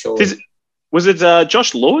Vaa'i, sure. Was it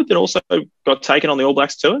Josh Lord that also got taken on the All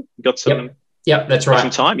Blacks tour? Got some... Yep, that's right.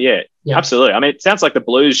 Some time, yeah. Absolutely. I mean, it sounds like the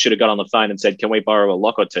Blues should have got on the phone and said, can we borrow a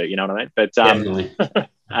lock or two? You know what I mean? But definitely.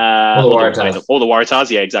 All the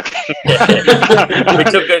Waratahs, yeah, exactly. we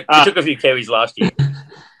took a few Kiwis last year.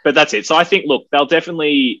 But that's it. So I think, look, they'll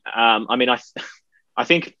definitely I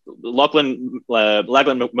think Lachlan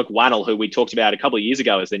McWannell, who we talked about a couple of years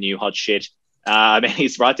ago as the new hot shit,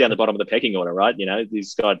 he's right down the bottom of the pecking order, right?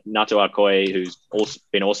 He's got Nato Akoi, who's also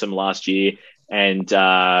been awesome last year, and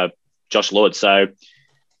Josh Lord. So,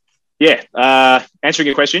 answering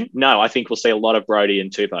your question, no, I think we'll see a lot of Brodie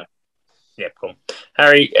and Tupou. Yeah, cool.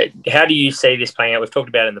 Harry, how do you see this playing out? We've talked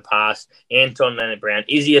about it in the past. Anton Leonard-Brown,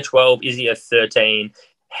 is he a 12? Is he a 13?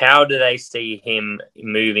 How do they see him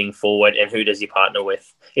moving forward, and who does he partner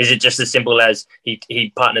with? Is it just as simple as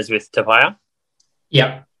he partners with Tapia?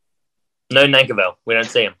 Yep. No Nankerville. We don't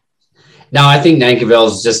see him. No, I think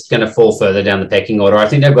Nankerville's just going to fall further down the pecking order. I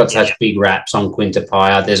think they've got such big raps on Quinn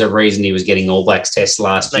Tapia. There's a reason he was getting All Blacks tests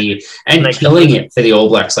last year and killing it for the All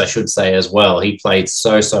Blacks, I should say, as well. He played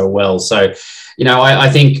so well. So, I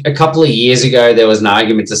think a couple of years ago, there was an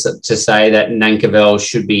argument to say that Nankerville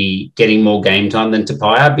should be getting more game time than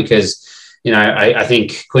Tapia because, I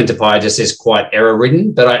think Quinn Tapia just is quite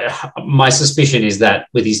error-ridden. But my suspicion is that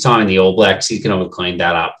with his time in the All Blacks, he's going to have cleaned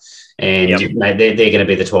that up. And they're going to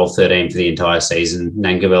be the 12-13 for the entire season.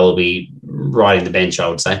 Nankerville will be riding the bench, I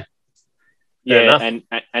would say. Yeah,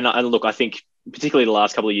 and look, I think particularly the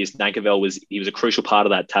last couple of years, Nankerville was a crucial part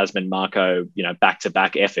of that Tasman Marco,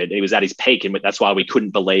 back-to-back effort. He was at his peak, and that's why we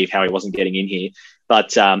couldn't believe how he wasn't getting in here.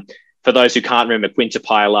 But for those who can't remember Quinn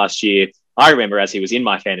Tapia last year, I remember as he was in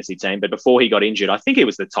my fantasy team, but before he got injured, I think he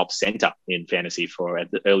was the top centre in fantasy for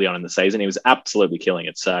early on in the season. He was absolutely killing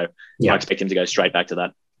it. So I expect him to go straight back to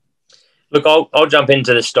that. Look, I'll jump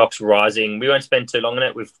into the stocks rising. We won't spend too long on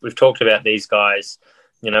it. We've talked about these guys,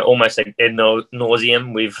 almost like ad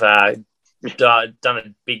nauseum. We've done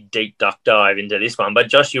a big deep duck dive into this one. But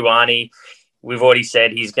Josh Ioane, we've already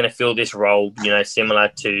said he's going to fill this role, similar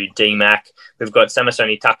to DMAC. We've got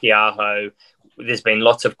Samisoni Takiaho. There's been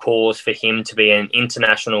lots of calls for him to be an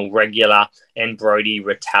international regular, and Brodie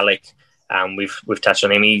Retallick. We've touched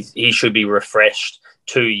on him. He should be refreshed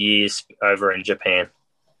 2 years over in Japan.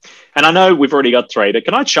 And I know we've already got 3, but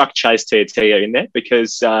can I chuck Chase Tiatia in there?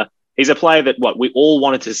 Because he's a player that we all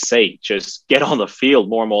wanted to see just get on the field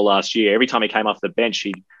more and more last year. Every time he came off the bench,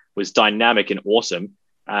 he was dynamic and awesome.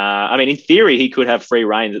 In theory, he could have free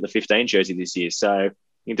reign at the 15 jersey this year. So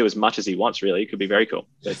he can do as much as he wants, really. It could be very cool.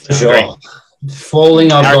 But, sure. Great.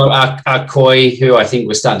 Falling, I've got Akoi, who I think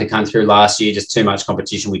was starting to come through last year, just too much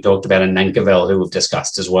competition we talked about, and Nankervel, who we've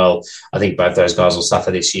discussed as well. I think both those guys will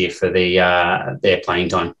suffer this year for their playing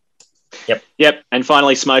time. Yep. And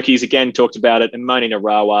finally, Smokies, again, talked about it. And Moni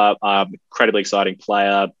Narawa, incredibly exciting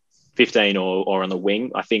player, 15 or on the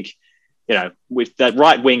wing. I think, with that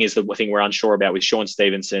right wing is the thing we're unsure about with Sean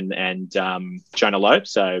Stevenson and Jonah Lowe,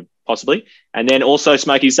 so possibly. And then also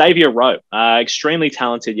Smokey Xavier Rowe, extremely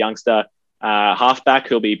talented youngster, halfback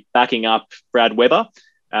who'll be backing up Brad Weber.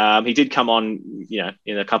 He did come on,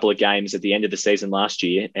 in a couple of games at the end of the season last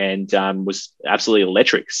year and was absolutely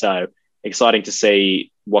electric. So exciting to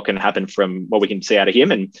see what can happen from what we can see out of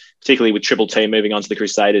him, and particularly with Triple T moving on to the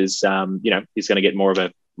Crusaders, he's going to get more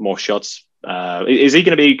shots. Is he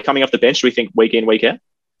going to be coming off the bench, do we think, week in, week out?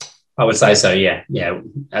 I would say so, yeah. Yeah,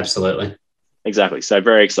 absolutely. Exactly. So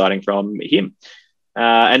very exciting from him.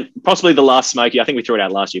 And possibly the last Smoky, I think we threw it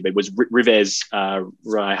out last year, but it was Rivez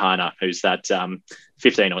Raihana, who's that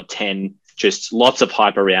 15 or 10, just lots of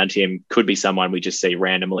hype around him. Could be someone we just see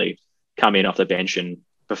randomly come in off the bench and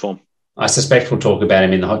perform. I suspect we'll talk about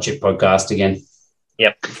him in the Hot Chip podcast again.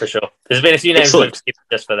 Yep, for sure. There's been a few names we've skipped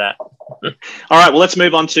just for that. All right, well, let's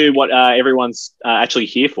move on to what everyone's actually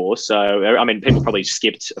here for. So, people probably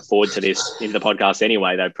skipped forward to this in the podcast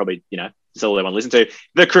anyway. They probably, it's all they want to listen to.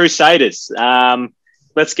 The Crusaders.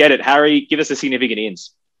 Let's get it. Harry, give us a significant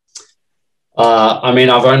ins.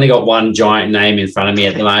 I've only got one giant name in front of me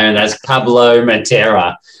at the moment. That's Pablo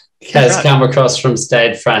Matera. Has come across from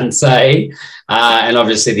Stade Francais, and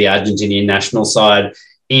obviously the Argentinian national side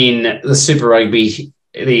in the Super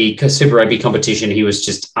Rugby competition. He was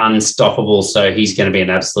just unstoppable, so he's going to be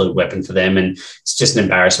an absolute weapon for them, and it's just an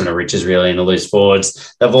embarrassment of riches, really, in the loose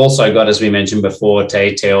forwards. They've also got, as we mentioned before,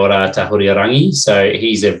 Te Teora Tahuriarangi, so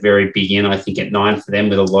he's a very big in, I think, at 9 for them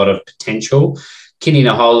with a lot of potential. Kini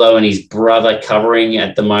Naholo and his brother covering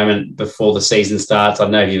at the moment before the season starts. I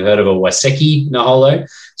don't know if you've heard of a Waseki Naholo.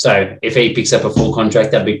 So if he picks up a full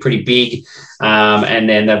contract, that'd be pretty big. And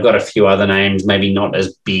then they've got a few other names, maybe not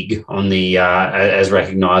as big on the as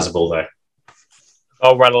recognisable though.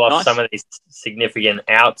 I'll rattle off some of these significant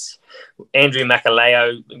outs. Andrew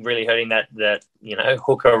Makaleo really hurting that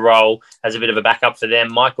hooker role as a bit of a backup for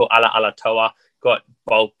them. Michael Alatoa got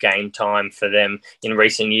bulk game time for them in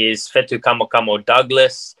recent years. Fetu Kamokamo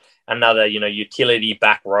Douglas, another, utility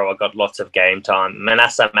back rower, got lots of game time.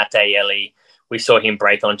 Manasa Matayeli, we saw him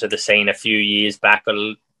break onto the scene a few years back,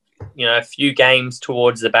 a few games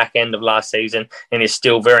towards the back end of last season, and is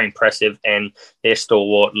still very impressive. And their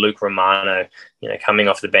stalwart, Luke Romano, coming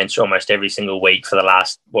off the bench almost every single week for the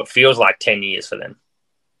last, what feels like 10 years for them.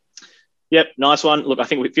 Yep, nice one. Look, I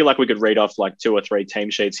think we feel like we could read off like 2 or 3 team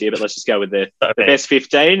sheets here, but let's just go with the best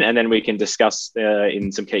 15, and then we can discuss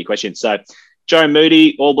in some key questions. So, Joe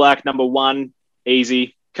Moody, All Black, number 1,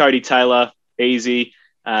 easy. Cody Taylor, easy.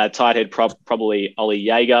 Tight head, probably Ollie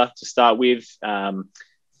Jaeger to start with. We'll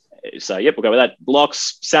go with that.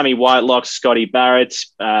 Locks, Sammy Whitelock, Scotty Barrett.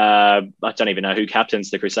 I don't even know who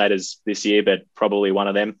captains the Crusaders this year, but probably one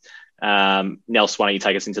of them. Nels, why don't you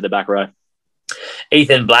take us into the back row?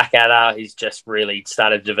 Ethan Blackadder, he's just really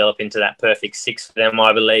started to develop into that perfect 6 for them,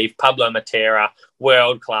 I believe. Pablo Matera,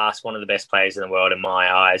 world class, one of the best players in the world in my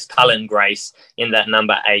eyes. Cullen Grace in that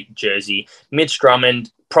number 8 jersey. Mitch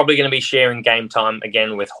Drummond, probably going to be sharing game time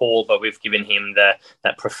again with Hall, but we've given him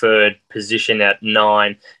that preferred position at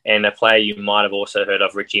 9. And a player you might have also heard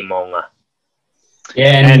of, Richie Monga.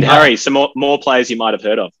 Yeah, and Harry, some more players you might have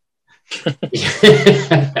heard of.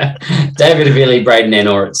 David Avili, Braden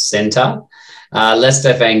Enor at centre.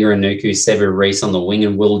 Lester Vanganuku, Sever Reese on the wing,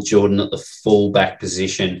 and Will Jordan at the full-back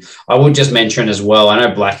position. I would just mention as well, I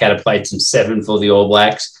know Blackadder played some 7 for the All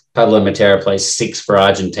Blacks. Pablo Matera plays 6 for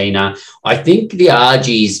Argentina. I think the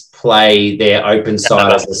Argies play their open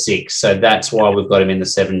side as a 6, so that's why we've got him in the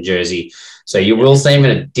 7 jersey. So you will see him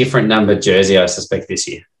in a different number jersey, I suspect, this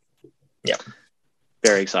year. Yeah,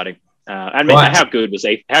 very exciting. How good was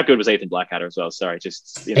Ethan Blackadder as well? Sorry,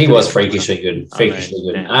 he was freakishly good.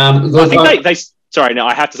 Yeah. I think they sorry, no,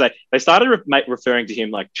 I have to say they started referring to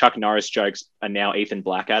him like Chuck Norris jokes are now Ethan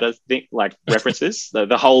Blackadder references.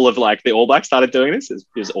 the whole of the All Blacks started doing this. It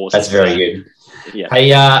was awesome. That's very good. Yeah.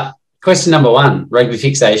 Hey, Question number 1, Rugby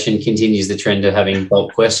Fixation continues the trend of having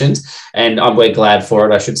bulk questions, and we're glad for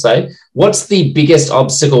it, I should say. What's the biggest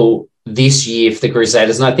obstacle this year for the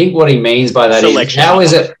Crusaders? And I think what he means by that is, how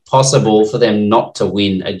is it possible for them not to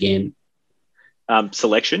win again?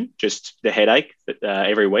 Selection, just the headache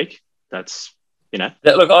every week. That's,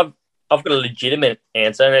 Look, I've got a legitimate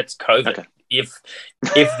answer, and it's COVID. Okay. If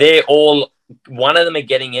they're all, one of them are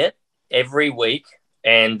getting it every week,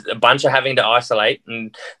 and a bunch are having to isolate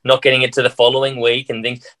and not getting it to the following week and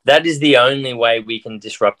things, that is the only way we can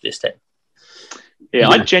disrupt this team. Yeah,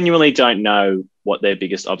 I genuinely don't know what their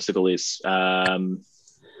biggest obstacle is.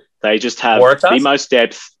 They just have the most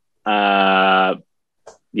depth. They're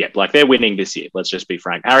winning this year. Let's just be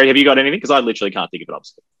frank. Harry, have you got anything? Because I literally can't think of an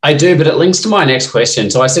obstacle. I do, but it links to my next question.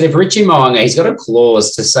 So I said, if Richie Mo'unga, he's got a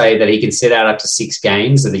clause to say that he can sit out up to 6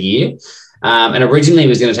 games of the year. And originally he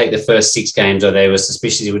was going to take the first 6 games, or there was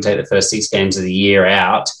suspicion he would take the first 6 games of the year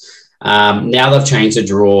out. Now they've changed the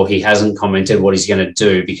draw. He hasn't commented what he's going to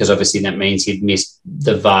do, because obviously that means he'd missed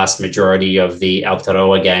the vast majority of the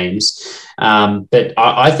Aotearoa games. But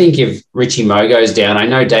I think if Richie Mo goes down, I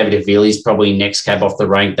know David Havili's probably next cab off the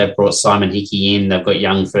rank. They've brought Simon Hickey in. They've got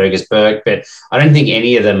young Fergus Burke, but I don't think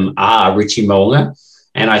any of them are Richie Mo'unga.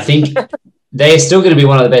 And I think they're still going to be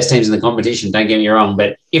one of the best teams in the competition, don't get me wrong.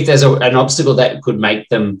 But if there's an obstacle that could make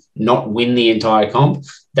them not win the entire comp,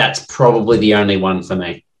 that's probably the only one for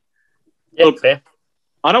me. Yeah, look, fair.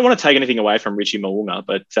 I don't want to take anything away from Richie Mo'unga,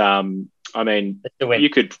 but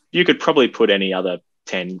you could probably put any other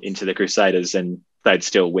 10 into the Crusaders and they'd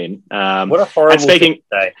still win. What a horrible thing to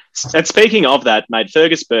say. And speaking of that, mate,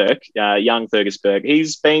 Fergus Burke, young Fergus Burke,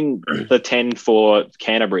 he's been the 10 for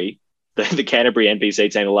Canterbury, the Canterbury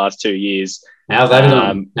NPC team the last 2 years. How's that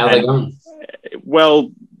going? How are they going?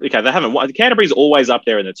 Well, okay, they haven't won. Canterbury's always up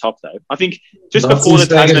there in the top, though. I think just Not before the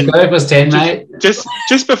Tasman... Burke was 10, mate. Just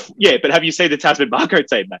before... Yeah, but have you seen the Tasman Marco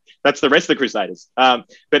team, mate? That's the rest of the Crusaders.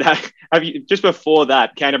 But have you... Just before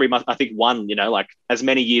that, Canterbury, I think, won, as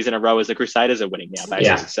many years in a row as the Crusaders are winning now, basically.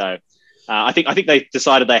 Yeah. So I think they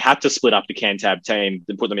decided they had to split up the Cantab team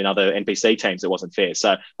and put them in other NPC teams. It wasn't fair.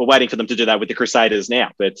 So we're waiting for them to do that with the Crusaders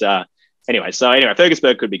now. But anyway, Fergus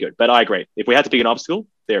Burke could be good. But I agree. If we had to pick an obstacle,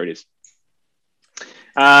 there it is.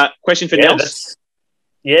 Question for Nels.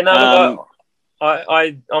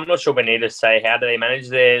 I'm not sure we need to say how do they manage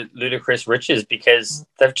their ludicrous riches, because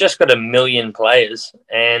they've just got a million players,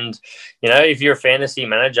 and if you're a fantasy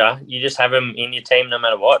manager, you just have them in your team no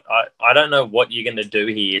matter what. I don't know what you're going to do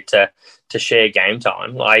here to share game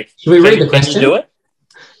time. Like, should we read the question? Can you do it?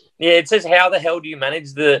 Yeah, it says, how the hell do you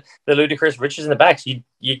manage the ludicrous riches in the backs?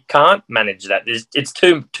 You can't manage that. It's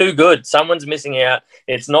too good. Someone's missing out.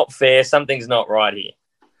 It's not fair. Something's not right here.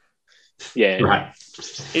 Yeah, right.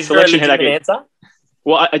 Is there a legitimate answer?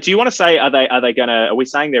 Well, do you want to say are we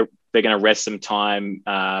saying they're going to rest some time?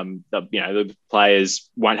 The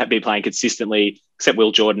players won't be playing consistently, except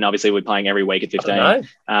Will Jordan. Obviously, we're playing every week at 15.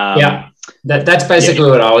 That's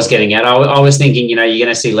basically what I was getting at. I was thinking, you're going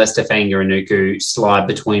to see Lester Fangaranuku slide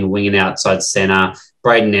between wing and outside centre,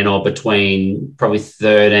 Braden Ennor between probably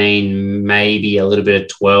 13, maybe a little bit of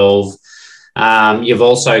 12. You've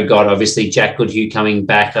also got, obviously, Jack Goodhue coming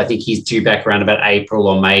back. I think he's due back around about April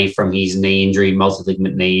or May from his knee injury,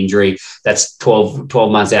 multi-ligament knee injury. That's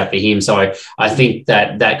 12 months out for him. So I think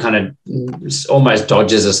that kind of almost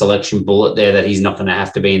dodges a selection bullet there, that he's not going to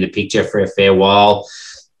have to be in the picture for a fair while.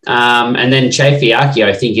 And then Chafiaki,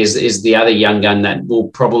 I think, is the other young gun that will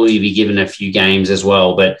probably be given a few games as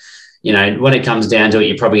well. But, when it comes down to it,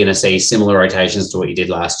 you're probably going to see similar rotations to what you did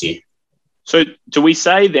last year. So do we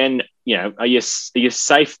say then, are you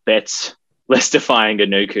safe bets Lester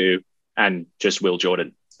Fangaranuku and just Will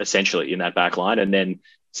Jordan essentially in that back line? And then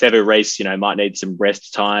Sevu Reece, might need some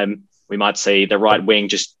rest time. We might see the right wing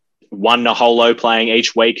just one Naholo playing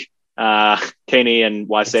each week, Keeney and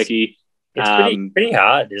Waiseki. It's pretty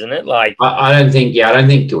hard, isn't it? Like, I don't think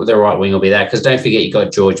the right wing will be that, because don't forget you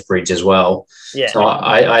got George Bridge as well. Yeah. So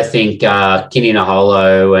I think Kini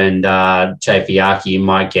Naholo and Chafiaki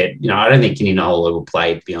might get. I don't think Kini Naholo will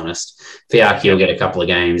play, to be honest. Fiaki will get a couple of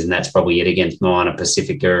games, and that's probably it against Moana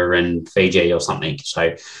Pacifica and Fiji or something.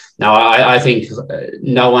 So no, I think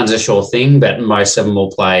no one's a sure thing, but most of them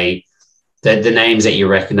will play. The names that you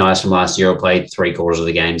recognise from last year will play 3/4 of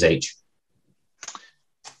the games each.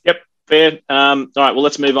 Fair. All right, well,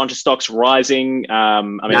 let's move on to stocks rising.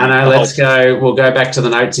 Let's go. We'll go back to the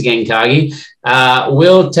notes again, Kagi.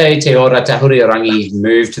 Will Te Teora Tahurirangi's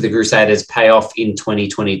move to the Crusaders pay off in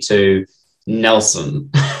 2022?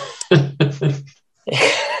 Nelson.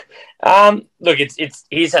 Look,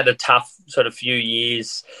 he's had a tough sort of few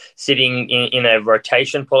years sitting in a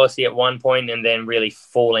rotation policy at one point and then really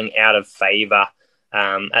falling out of favour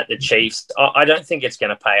at the Chiefs. I don't think it's going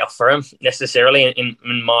to pay off for him necessarily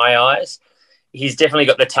in my eyes. He's definitely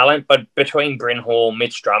got the talent, but between Bryn Hall,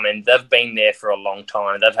 Mitch Drummond, they've been there for a long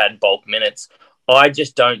time. They've had bulk minutes. I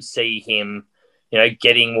just don't see him,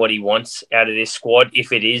 getting what he wants out of this squad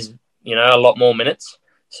if it is, a lot more minutes.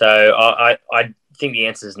 So I think the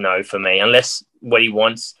answer is no for me. Unless what he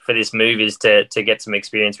wants for this move is to get some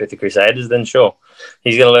experience with the Crusaders, then sure,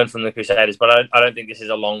 he's going to learn from the Crusaders. But I don't think this is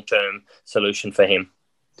a long-term solution for him.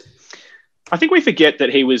 I think we forget that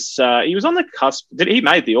he was on the cusp. He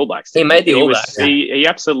made the All Blacks? He made the All Blacks. He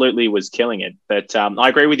absolutely was killing it. But I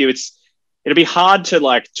agree with you. It'll be hard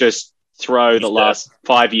to just throw the last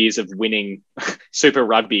 5 years of winning Super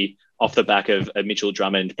Rugby off the back of a Mitchell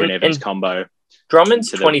Drummond Bryn Evans combo.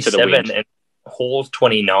 Drummond's 27 and Hall's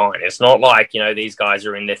 29. It's not like these guys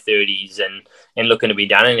are in their 30s and looking to be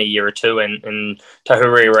done in a year or two. And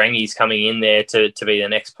Tahuri Rangi's coming in there to be the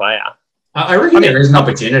next player. I reckon there is an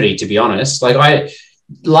opportunity, to be honest.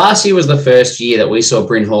 Last year was the first year that we saw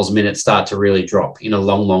Bryn Hall's minutes start to really drop in a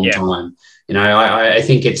long, long time. I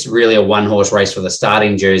think it's really a one-horse race for the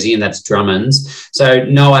starting jersey, and that's Drummond's. So,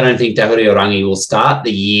 no, I don't think Tahuri Rangi will start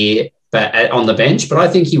the year on the bench, but I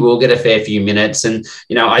think he will get a fair few minutes. And,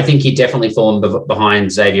 I think he'd definitely fallen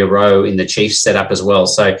behind Xavier Rowe in the Chiefs setup as well.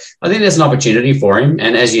 So I think there's an opportunity for him.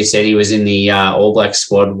 And as you said, he was in the All Blacks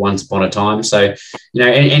squad once upon a time. So,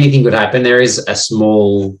 anything could happen. There is a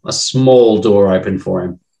small door open for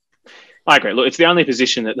him. I agree. Look, it's the only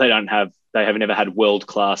position that they have never had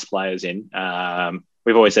world-class players in.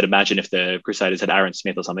 We've always said, imagine if the Crusaders had Aaron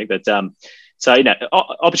Smith or something. But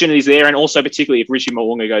opportunities there. And also particularly if Rishi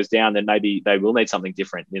Mo'unga goes down, then maybe they will need something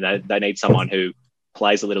different. They need someone who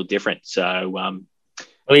plays a little different. So,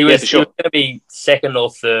 he was going to be second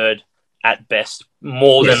or third at best,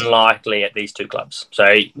 more than likely at these two clubs. So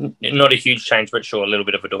not a huge change, but sure, a little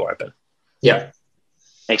bit of a door open. Yeah.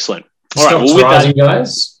 Excellent. All right. Well, with rising,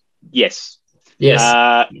 guys? Yes. Yes.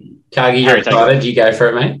 Kagi, you're excited. You go for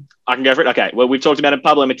it, mate. I can go for it. Okay. Well, we've talked about him,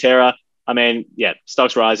 Pablo Matera. I mean,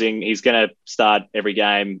 stock's rising. He's going to start every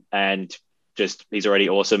game and he's already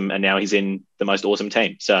awesome. And now he's in the most awesome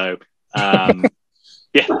team. So, fantasy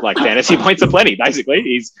points are plenty, basically.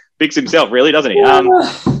 He's picks himself, really, doesn't he?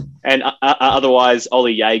 And otherwise,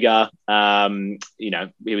 Ollie Jaeger,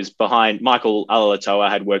 he was behind. Michael Alalatoa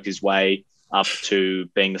had worked his way up to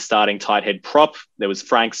being the starting tight head prop. There was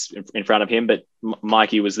Franks in front of him, but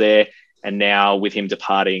Mikey was there. And now with him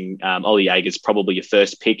departing, Ollie Jaeger's probably your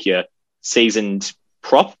first pick, your seasoned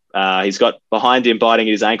prop. He's got behind him, biting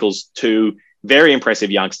at his ankles, two very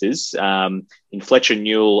impressive youngsters in Fletcher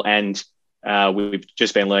Newell, and we've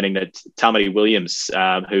just been learning that Tamati Williams,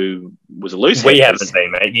 who was a loose head. We haven't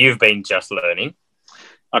been, mate. You've been just learning.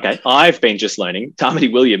 Okay, I've been just learning.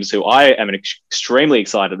 Tamati Williams, who I am extremely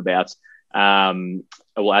excited about,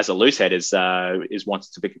 as a loose head, is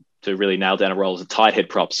wants to really nail down a role as a tight head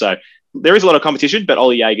prop. So there is a lot of competition, but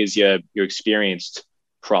Ollie Jaeger's your experienced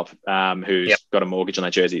prop who's got a mortgage on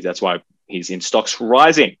that jersey. That's why he's in stocks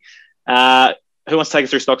rising. Who wants to take us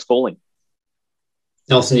through stocks falling?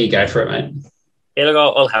 Nelson, you go for it, mate. Yeah, look,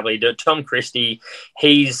 I'll happily do it. Tom Christie,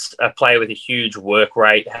 he's a player with a huge work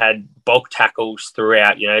rate, had bulk tackles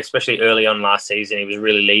throughout, especially early on last season. He was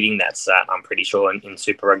really leading that set, I'm pretty sure, in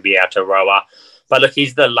Super Rugby Aotearoa. But look,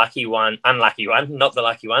 he's the unlucky one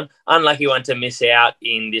to miss out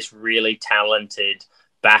in this really talented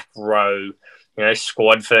back row,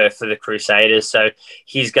 squad for the Crusaders. So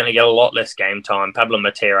he's going to get a lot less game time. Pablo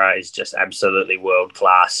Matera is just absolutely world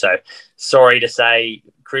class. So sorry to say,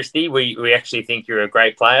 Christy, we actually think you're a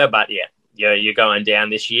great player, but you're going down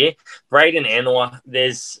this year. Braden Anwar,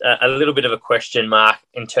 there's a little bit of a question mark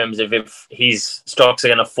in terms of if his stocks are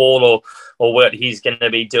going to fall or what he's going to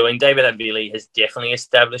be doing. David Avili has definitely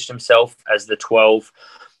established himself as the 12.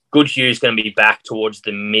 Goodhue's going to be back towards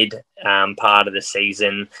the mid part of the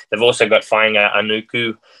season. They've also got Fainga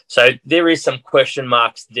Anuku. So there is some question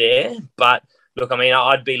marks there. But look, I mean,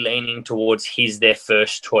 I'd be leaning towards he's their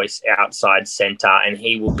first choice outside centre, and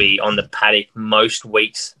he will be on the paddock most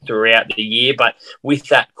weeks throughout the year. But with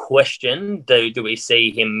that question, do we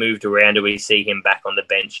see him moved around? Do we see him back on the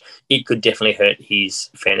bench? It could definitely hurt his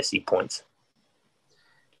fantasy points.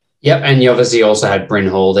 Yep, and you obviously also had Bryn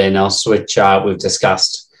Hall there, Nels, which we've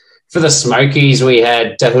discussed. For the Smokies, we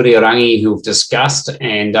had Tahuri Rangi, who we've discussed,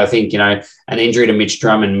 and I think, an injury to Mitch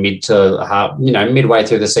Drummond midway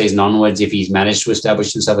through the season onwards, if he's managed to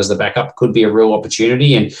establish himself as the backup, could be a real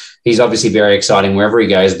opportunity, and he's obviously very exciting wherever he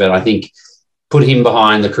goes, but I think put him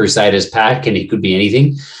behind the Crusaders pack and he could be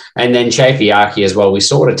anything. And then Chafiaki as well. We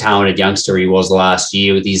saw what a talented youngster he was last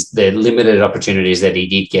year with the limited opportunities that he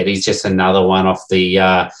did get. He's just another one off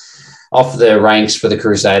the ranks for the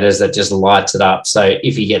Crusaders that just lights it up. So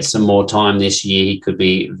if he gets some more time this year, he could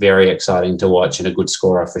be very exciting to watch and a good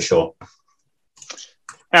scorer for sure.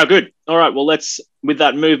 How good. All right, well, let's, with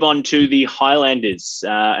that, move on to the Highlanders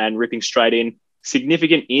and ripping straight in.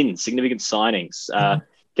 Significant signings.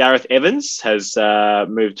 Gareth Evans has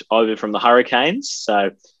moved over from the Hurricanes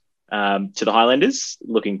to the Highlanders,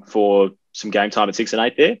 looking for some game time at 6 and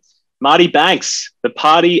 8 there. Marty Banks, the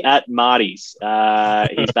party at Marty's.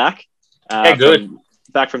 He's back. Good.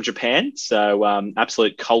 Back from Japan. So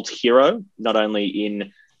absolute cult hero, not only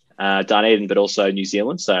in Dunedin, but also New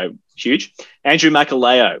Zealand. So huge. Andrew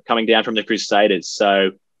Makaleo coming down from the Crusaders.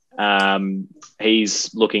 So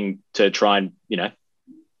he's looking to try and,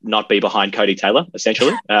 not be behind Cody Taylor,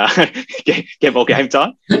 essentially. Get more game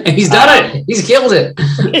time. He's done it. He's killed it.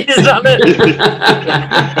 He's done it.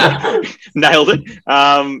 Nailed it.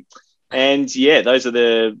 And yeah, those are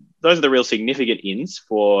the real significant ins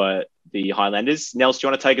for the Highlanders. Nels, do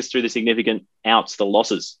you want to take us through the significant outs, the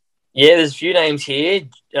losses? Yeah, there's a few names here.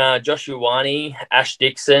 Josh Ioane, Ash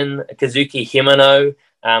Dixon, Kazuki Himano,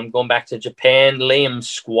 gone back to Japan. Liam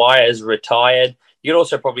Squires retired. You could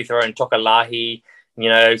also probably throw in Tokalahi,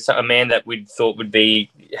 a man that we'd thought would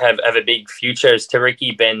have a big future is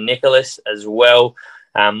Tariki Ben Nicholas as well.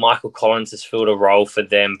 Michael Collins has filled a role for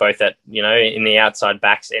them, both at, in the outside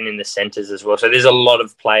backs and in the centres as well. So there's a lot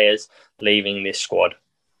of players leaving this squad.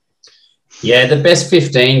 Yeah, the best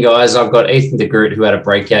 15 guys, I've got Ethan de Groot, who had a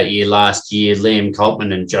breakout year last year, Liam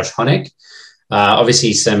Coltman and Josh Honeck.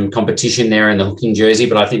 Obviously, some competition there in the hooking jersey,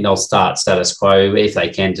 but I think they'll start status quo if they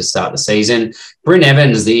can to start the season. Bryn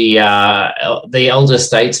Evans, the elder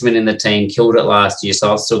statesman in the team, killed it last year,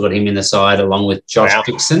 so I've still got him in the side along with Josh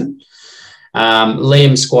Dixon.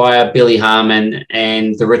 Liam Squire, Billy Harmon,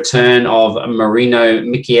 and the return of Marino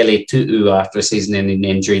Michele Tu'u after a season-ending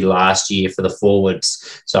injury last year for the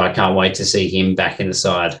forwards. So I can't wait to see him back in the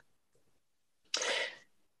side.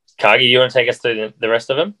 Kagi, you want to take us through the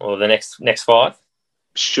rest of them or the next five?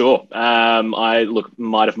 Sure. I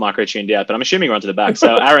might have micro-tuned out, but I'm assuming we're onto the back.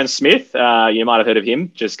 So Aaron Smith, you might have heard of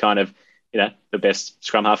him, just kind of, the best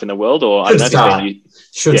scrum half in the world, or I don't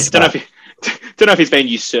know if he's been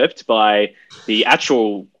usurped by the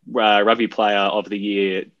actual rugby player of the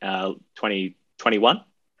year 2021,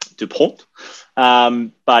 DuPont.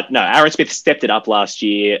 But no, Aaron Smith stepped it up last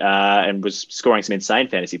year and was scoring some insane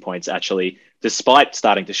fantasy points, actually, despite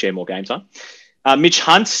starting to share more game time. Mitch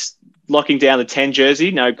Hunt locking down the 10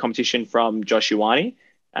 jersey, no competition from Josh Ioane.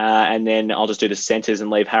 And then I'll just do the centres and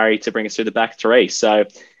leave Harry to bring us through the back three. So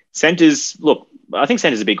centres, look, I think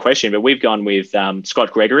centre's a big question, but we've gone with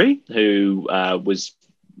Scott Gregory, who was,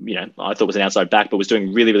 I thought was an outside back, but was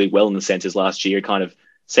doing really, really well in the centres last year. Kind of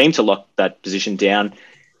seemed to lock that position down.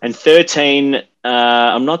 And 13,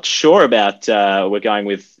 I'm not sure about. We're going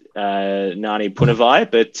with Nani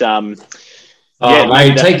Punavai, but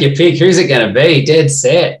mate, take your pick. Who's it going to be? Dead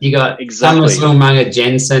set. You got Samuel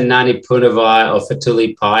Jensen, Nani Punavai, or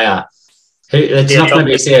Fatuli Paya. It's not going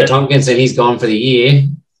to be Sarah Tompkinson. He's gone for the year.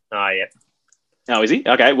 Oh, yeah. Oh, is he?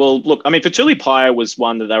 Okay. Well, look, I mean, Fatuli Paya was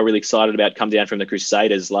one that they were really excited about, come down from the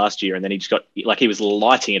Crusaders last year, and then he just got, he was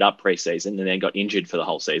lighting it up pre-season and then got injured for the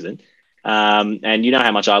whole season. And you know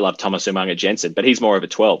how much I love Thomas Umaga Jensen, but he's more of a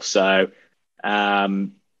 12. So, yeah,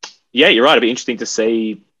 you're right. It'd be interesting to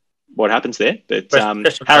see what happens there. But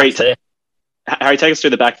Harry, take us through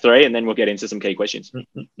the back three, and then we'll get into some key questions.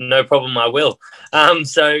 No problem, I will.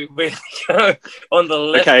 So we go on the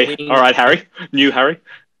left wing. All right, Harry. New Harry.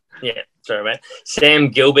 Yeah, sorry, mate. Sam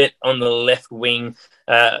Gilbert on the left wing,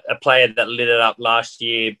 a player that lit it up last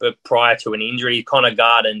year, but prior to an injury. Connor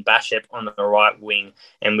Gard and Bashep on the right wing,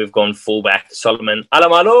 and we've gone fullback Solomon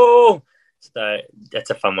Alamalo. So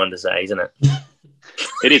that's a fun one to say, isn't it?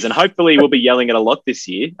 It is, and hopefully we'll be yelling it a lot this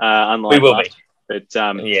year. Unlike we will be.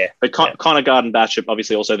 But Connor Garden Batchup,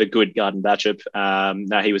 obviously also the good Garden Batchup.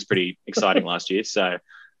 No, he was pretty exciting last year. So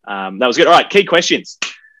that was good. All right, key questions.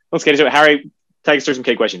 Let's get into it. Harry, take us through some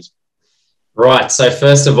key questions. Right. So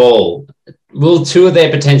first of all, will two of their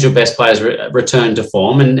potential best players return to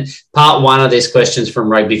form? And part one of this question's from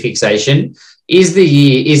Rugby Fixation. Is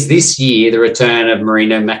this year the return of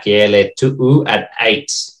Marino Machiele Tu'u at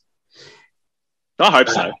 8? I hope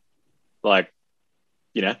so.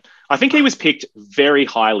 I think he was picked very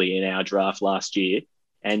highly in our draft last year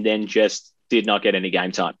and then just did not get any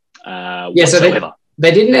game time whatsoever. So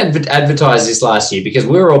they didn't advertise this last year because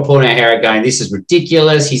we were all pulling our hair out going, this is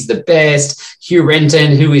ridiculous. He's the best. Hugh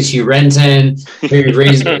Renton, who is Hugh Renton? Who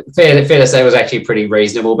fair to say was actually pretty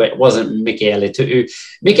reasonable, but it wasn't Michael Letu'u.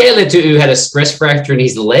 Michael Letu'u had a stress fracture in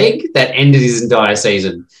his leg that ended his entire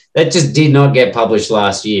season. That just did not get published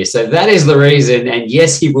last year. So that is the reason. And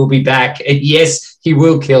yes, he will be back. And yes, he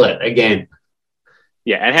will kill it again.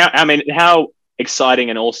 Yeah, and how exciting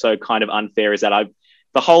and also kind of unfair is that?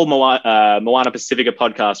 The whole Moana Pacifica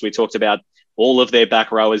podcast, we talked about all of their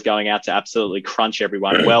back rowers going out to absolutely crunch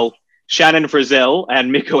everyone. Well, Shannon Frizzell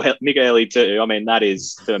and Mikaeli too. I mean, that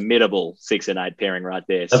is formidable 6 and 8 pairing right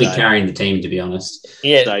there. They'll be carrying the team, to be honest.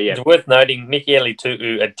 Yeah, it's worth noting Mikaeli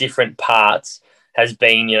Tu'u at different parts has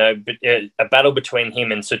been, a battle between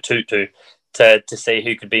him and Satutu to see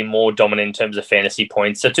who could be more dominant in terms of fantasy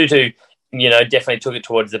points. Satutu, definitely took it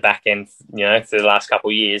towards the back end, for the last couple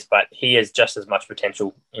of years, but he has just as much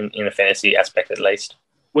potential in a fantasy aspect at least.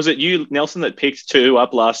 Was it you, Nelson, that picked Tu'u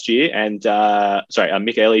up last year and,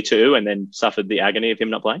 Mikaeli Tu'u and then suffered the agony of him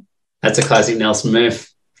not playing? That's a classic Nelson move.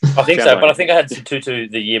 I think so, but I think I had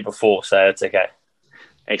Satutu the year before, so it's okay.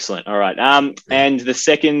 Excellent. All right. And the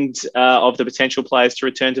second of the potential players to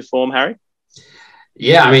return to form, Harry?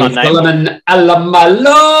 Yeah, I mean, Solomon Alamalo.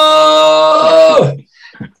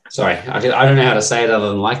 Sorry, I don't know how to say it other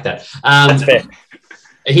than like that. That's fair.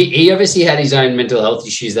 He obviously had his own mental health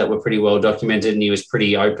issues that were pretty well documented, and he was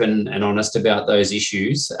pretty open and honest about those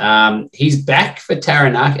issues. He's back for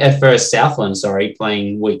for Southland,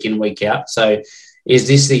 playing week in, week out. So is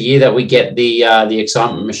this the year that we get the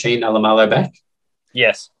excitement machine, Alamalo, back?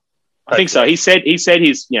 Yes. I think so. He said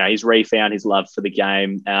he's refound his love for the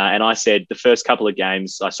game. And I said the first couple of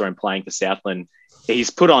games I saw him playing for Southland, he's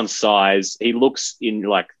put on size. He looks in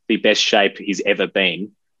like the best shape he's ever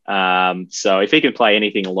been. So if he can play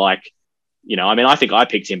anything like, I think I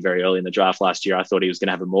picked him very early in the draft last year. I thought he was going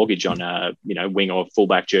to have a mortgage on a, wing or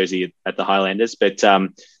fullback jersey at the Highlanders. But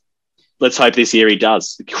let's hope this year he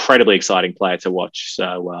does. Incredibly exciting player to watch.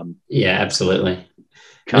 So yeah, absolutely.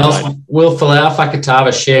 Will Folau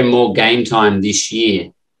Fakatava share more game time this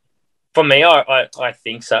year? For me, I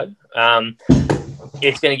think so.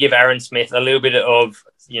 It's going to give Aaron Smith a little bit of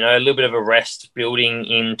a rest building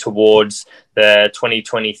in towards the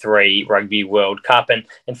 2023 Rugby World Cup. And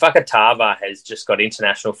Fakatava has just got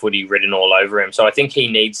international footy written all over him. So I think he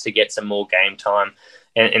needs to get some more game time.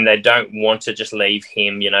 And they don't want to just leave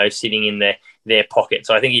him, sitting in their pocket.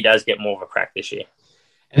 So I think he does get more of a crack this year.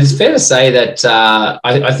 And it's fair to say that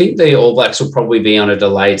I think the All Blacks will probably be on a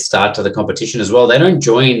delayed start to the competition as well. They don't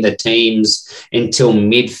join the teams until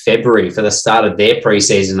mid-February for the start of their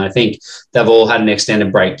preseason. I think they've all had an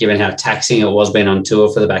extended break given how taxing it was being on tour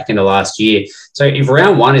for the back end of last year. So if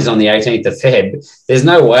round one is on the 18th of Feb, there's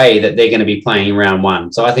no way that they're going to be playing round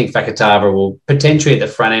one. So I think Fakatava will potentially at the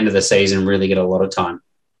front end of the season really get a lot of time.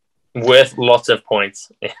 Worth lots of points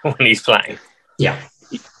when he's playing. Yeah.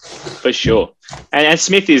 For sure. And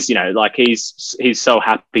Smith is, he's so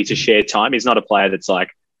happy to share time. He's not a player that's like,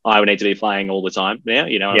 I would need to be playing all the time now, I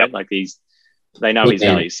mean? Like they know his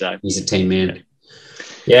value. So he's a team man.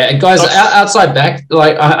 Yeah, guys, outside back,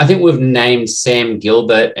 I think we've named Sam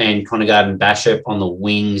Gilbert and Conagard Bashop on the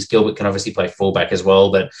wings. Gilbert can obviously play fullback as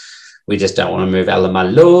well, but we just don't want to move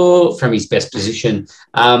Alamalo from his best position.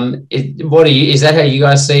 Is that how you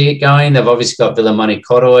guys see it going? They've obviously got Vilamani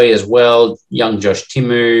Koroi as well, young Josh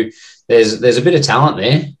Timu. There's a bit of talent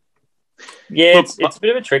there. Yeah, it's a bit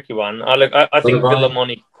of a tricky one. I think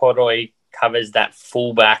Vilamani Koroi covers that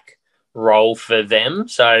fullback role for them.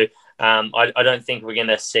 So I don't think we're going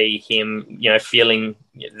to see him, feeling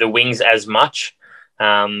the wings as much.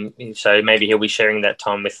 So maybe he'll be sharing that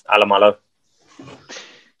time with Alamalo.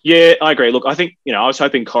 Yeah, I agree. Look, I think, I was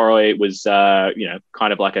hoping Koroi was,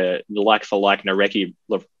 kind of like a like-for-like Nareki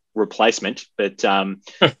replacement, but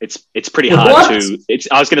it's pretty hard to.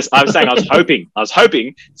 I was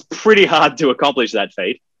hoping it's pretty hard to accomplish that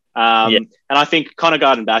feat. And I think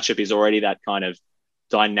Conagard and Bachop is already that kind of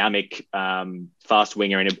dynamic, fast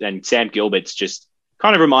winger, and Sam Gilbert's just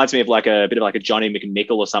kind of reminds me of like a bit of like a Johnny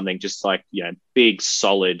McNichol or something, just like big,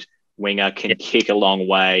 solid winger, can kick a long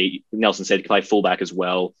way. Nelson said he can play fullback as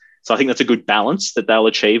well. So I think that's a good balance that they'll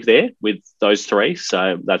achieve there with those three.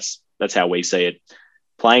 So that's how we see it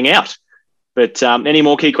playing out. But any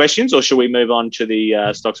more key questions, or should we move on to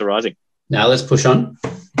the stocks are rising? Now let's push on.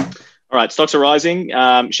 All right, stocks are rising.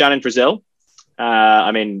 Shannon Frizzell.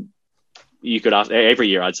 I mean, you could ask every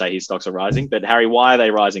year. I'd say his stocks are rising, but Harry, why are they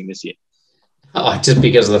rising this year? Oh, just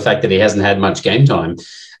because of the fact that he hasn't had much game time.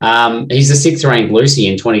 He's the 6th ranked Lucy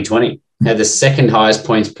in 2020, had the 2nd highest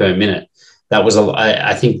points per minute. that was,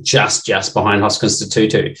 I think, just behind Hoskins to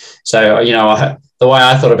Tutu. So, the way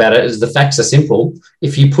I thought about it is the facts are simple.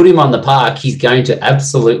 If you put him on the park, he's going to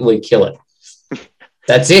absolutely kill it.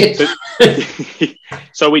 That's it.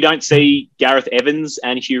 So we don't see Gareth Evans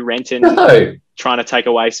and Hugh Renton trying to take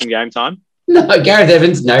away some game time? No, Gareth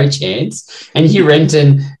Evans, no chance. And Hugh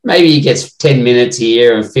Renton, maybe he gets 10 minutes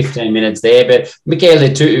here and 15 minutes there. But Michael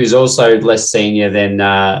Tutu is also less senior than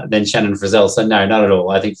Shannon Frizzell. So, no, not at all.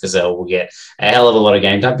 I think Frizzell will get a hell of a lot of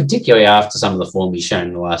game time, particularly after some of the form he's shown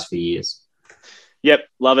in the last few years. Yep,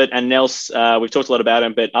 love it. And Nels, we've talked a lot about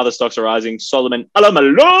him, but other stocks are rising. Solomon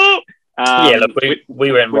Alamalo.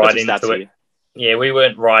 We went right into it. Yeah, we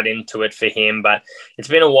went right into it for him, but it's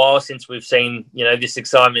been a while since we've seen, this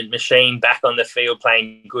excitement machine back on the field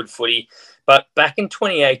playing good footy. But back in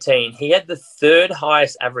 2018, he had the third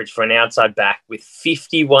highest average for an outside back with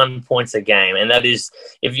 51 points a game. And that is,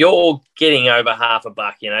 if you're getting over half a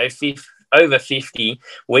buck, over 50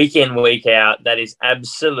 week in, week out, that is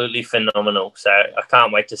absolutely phenomenal. So I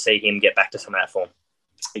can't wait to see him get back to some of that form.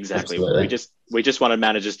 Exactly. Absolutely. We just wanted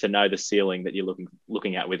managers to know the ceiling that you're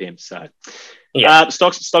looking at with him. So,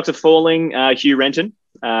 stocks are falling. Hugh Renton,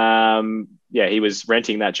 he was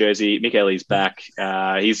renting that jersey. Michaeli's back.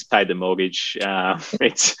 He's paid the mortgage. He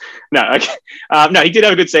did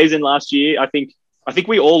have a good season last year. I think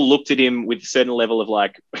we all looked at him with a certain level of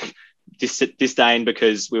like disdain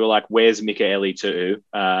because we were like, "Where's Michaeli Tutu?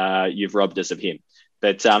 You've robbed us of him."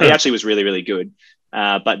 But he actually was really, really good.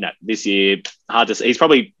 But no, this year, hard to say. He's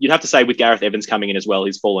probably, you'd have to say with Gareth Evans coming in as well,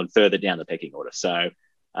 he's fallen further down the pecking order. So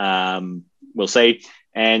we'll see.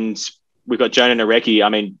 And we've got Jonah Nareki. I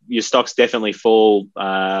mean, your stocks definitely fall.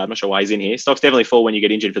 I'm not sure why he's in here. Stocks definitely fall when you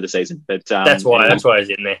get injured for the season. But that's why he's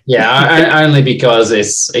in there. Yeah, only because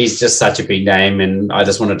he's just such a big name, and I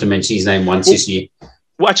just wanted to mention his name once this year.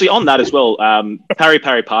 Well, actually, on that as well, Parry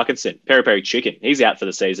Parkinson, Peri Chicken, he's out for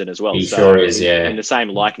the season as well. He sure is, yeah. In the same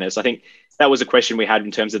likeness. I think that was a question we had in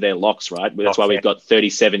terms of their locks, right? That's why we've got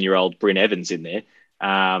 37-year-old Bryn Evans in there,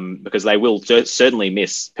 because they will certainly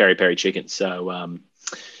miss Peri Chicken. So,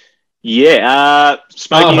 Smokey. I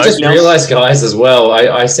just realised, guys, as well,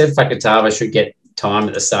 I said Fakatava should get time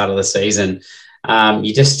at the start of the season.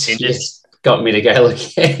 You just got me to go, look,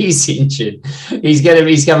 he's injured.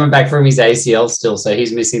 He's coming back from his ACL still, so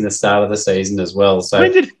he's missing the start of the season as well. So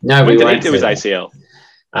when did he do his ACL?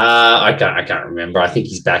 I can't remember. I think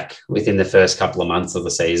he's back within the first couple of months of the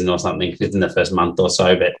season or something, within the first month or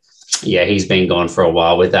so. But yeah, he's been gone for a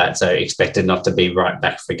while with that, so expected not to be right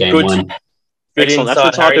back for game one. Good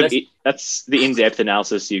Excellent. That's the in-depth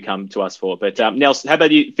analysis you come to us for. But Nels, how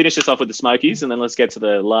about you finish us off with the Smokies, and then let's get to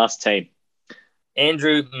the last team.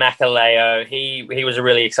 Andrew Makaleo, he was a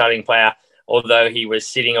really exciting player, although he was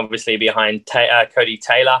sitting obviously behind Cody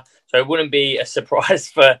Taylor. So it wouldn't be a surprise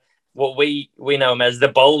for what we know him as the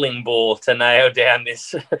bowling ball to nail down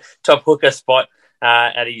this top hooker spot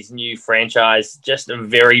at his new franchise. Just a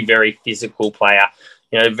very, very physical player,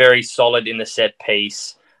 very solid in the set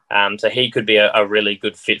piece. So he could be a really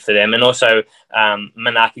good fit for them. And also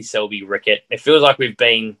Manaki Selby Rickett. It feels like we've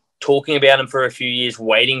been talking about him for a few years,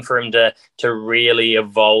 waiting for him to really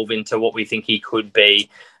evolve into what we think he could be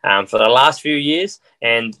for the last few years.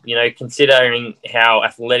 And, considering how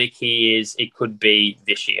athletic he is, it could be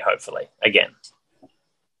this year, hopefully, again.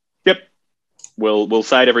 Yep. We'll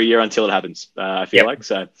say it every year until it happens, I feel like.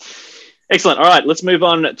 So, excellent. All right, let's move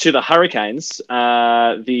on to the Hurricanes,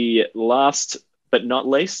 the last but not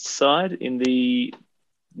least side in the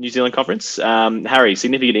New Zealand Conference. Harry,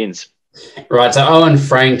 significant ins. Right, so Owen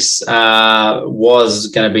Franks was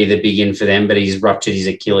going to be the big in for them, but he's ruptured his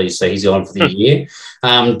Achilles, so he's gone for the year.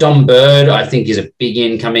 Dom Bird, I think, is a big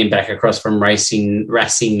in coming back across from Racing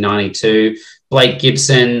 92. Blake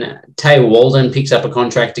Gibson, Tay Walden picks up a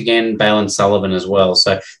contract again, Balin Sullivan as well.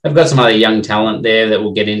 So they've got some other young talent there that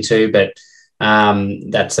we'll get into, but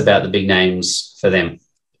that's about the big names for them.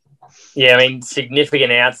 Yeah, I mean,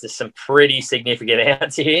 significant outs. There's some pretty significant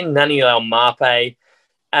outs here. Naniel Mape,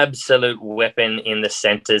 absolute weapon in the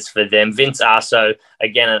centres for them. Vince Arso,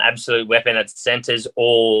 again, an absolute weapon at centres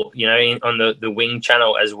or, on the wing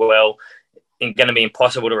channel as well. Going to be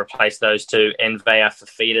impossible to replace those two. And Vea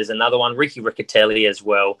Fafita's another one. Ricky Riccatelli as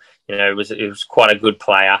well. It was quite a good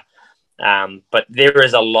player. But there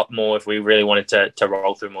is a lot more if we really wanted to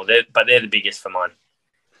roll through more. But they're the biggest for mine.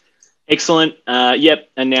 Excellent.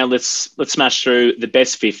 Yep. And now let's smash through the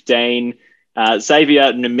best 15.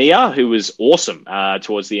 Xavier Nemia, who was awesome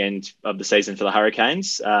towards the end of the season for the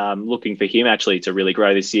Hurricanes. Looking for him actually to really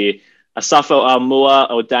grow this year. Asafo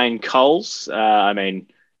Almua or Dane Coles.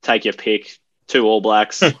 Take your pick. Two All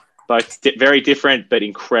Blacks, both very different but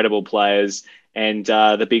incredible players. and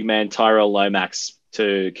the big man Tyrell Lomax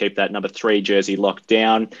to keep that number 3 jersey locked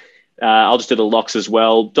down. I'll just do the locks as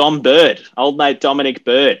well. Dom Bird, old mate Dominic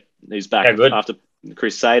Bird, who's back after the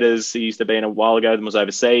Crusaders. He used to be in a while ago, then was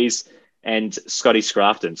overseas, and Scotty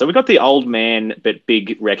Scrafton. So we've got the old man but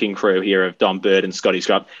big wrecking crew here of Dom Bird and Scotty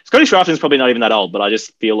Scrafton. Scotty Scrafton's probably not even that old, but I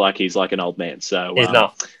just feel like he's like an old man. So he's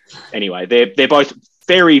not. Anyway, they're both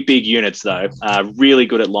very big units though, really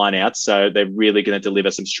good at line outs. So they're really going to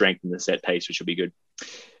deliver some strength in the set piece, which will be good.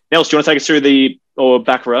 Nels, do you want to take us through the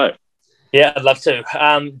back row? Yeah, I'd love to.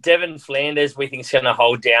 Devon Flanders, we think, is going to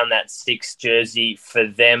hold down that 6 jersey for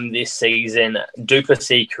them this season.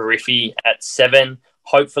 Duplessis Carriffy at 7.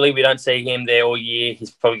 Hopefully, we don't see him there all year.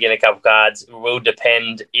 He's probably getting a couple cards. It will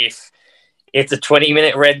depend if it's a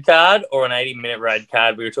 20-minute red card or an 80-minute red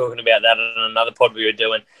card. We were talking about that on another pod we were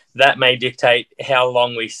doing. That may dictate how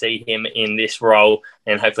long we see him in this role,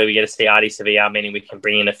 and hopefully we get to see Artie Sevilla, meaning we can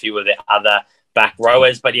bring in a few of the other back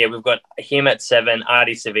rowers. But yeah, we've got him at 7,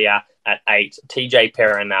 Artie Sevilla at 8, TJ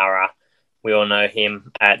Perenara, we all know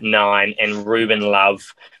him, at 9, and Ruben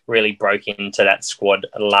Love really broke into that squad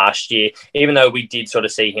last year, even though we did sort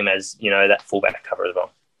of see him as, that fullback cover as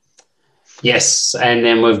well. Yes, and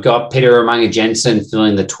then we've got Peter Umunga Jensen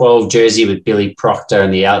filling the 12 jersey with Billy Proctor on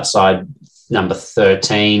the outside, number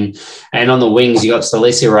 13. And on the wings, you got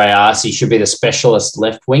Salisi Rayasi, should be the specialist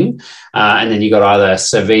left wing. And then you got either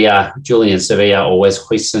Julian Sevilla, or Wes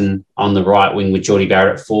Huijsen on the right wing with Geordie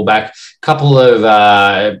Barrett at fullback. Couple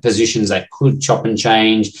of positions that could chop and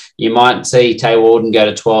change. You might see Tay Warden go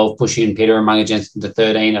to 12, push in Peter Umunga Jensen to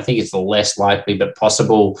 13. I think it's the less likely, but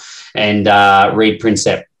possible. And Reed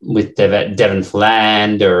Princep with Devon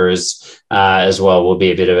Flanders as well will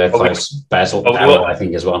be a bit of a close battle, I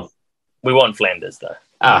think, as well. We want Flanders, though.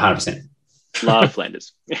 100%. Love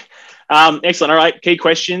Flanders. Excellent. All right, key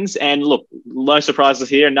questions. And look, no surprises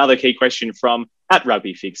here. Another key question from at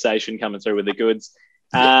Rugby Fixation coming through with the goods.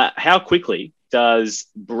 How quickly does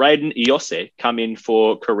Braden Iose come in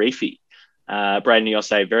for Karifi? Braden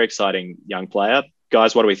Iose, very exciting young player.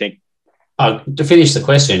 Guys, what do we think? To finish the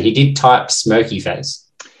question, he did type smirky face.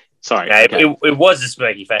 Sorry. Yeah, okay. It was a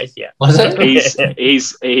smirky face, yeah. Was it?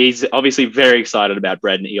 He's obviously very excited about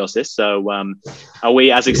Braden Iose. So are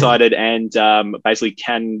we as excited? And basically,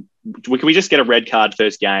 can we just get a red card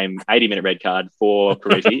first game, 80-minute red card for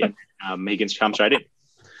Karifi, and he can come straight in?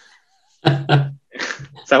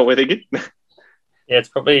 Is that what we're thinking? Yeah, it's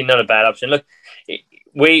probably not a bad option. Look,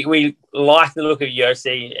 we like the look of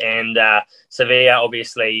Yossi, and Sevilla,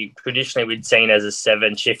 obviously, traditionally we'd seen as a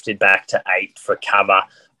 7, shifted back to 8 for cover.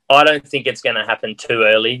 I don't think it's going to happen too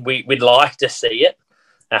early. We'd like to see it,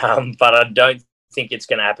 but I don't think it's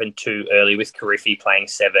going to happen too early with Karifi playing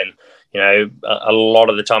 7. A lot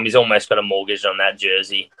of the time he's almost got a mortgage on that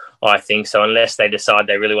jersey, I think. So unless they decide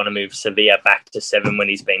they really want to move Sevilla back to 7 when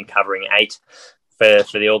he's been covering 8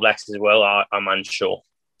 for the All Blacks as well, I'm unsure.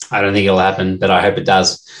 I don't think it'll happen, but I hope it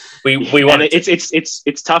does. We want it.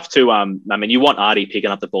 It's tough to you want Artie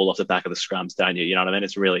picking up the ball off the back of the scrums, don't you? You know what I mean?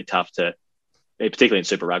 It's really tough to, particularly in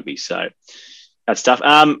Super Rugby. So that's tough.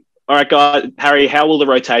 All right, guys. Harry, how will the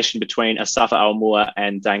rotation between Asafa Aumua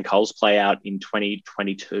and Dane Coles play out in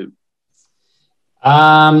 2022?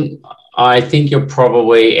 I think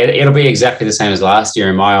it'll be exactly the same as last year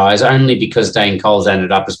in my eyes, only because Dane Coles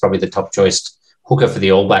ended up as probably the top choice hooker for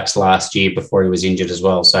the All Blacks last year before he was injured as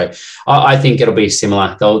well. So I think it'll be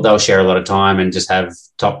similar. They'll share a lot of time and just have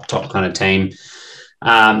top kind of team.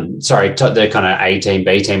 The kind of A team,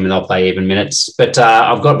 B team, and they'll play even minutes. But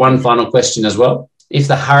I've got one final question as well. If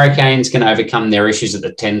the Hurricanes can overcome their issues at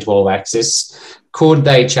the 10-12 axis, could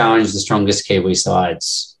they challenge the strongest Kiwi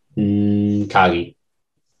sides? Kagi.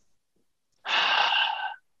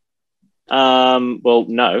 Well,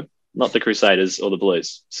 no, not the Crusaders or the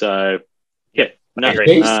Blues. So, yeah,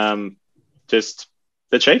 no. Just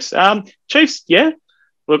the Chiefs. Chiefs, yeah.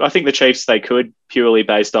 Look, I think the Chiefs, they could, purely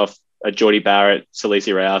based off a Geordie Barrett,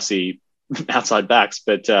 Salisi Rayasi outside backs.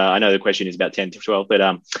 But I know the question is about 10 to 12,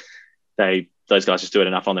 but those guys just do it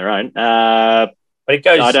enough on their own. But it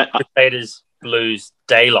goes Crusaders, Blues,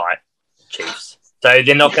 Daylight, Chiefs. So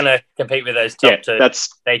they're not going to compete with those top two.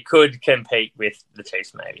 They could compete with the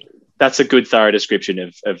Chiefs, maybe. That's a good, thorough description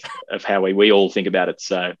of how we all think about it.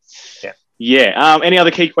 So, yeah. Any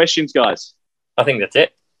other key questions, guys? I think that's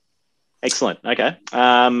it. Excellent. Okay.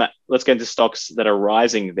 Let's get into stocks that are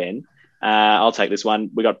rising then. I'll take this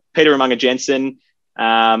one. We got Peter Umunga Jensen.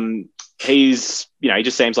 He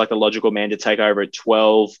just seems like the logical man to take over at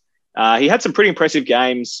 12. He had some pretty impressive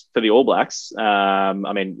games for the All Blacks.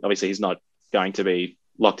 Obviously he's not going to be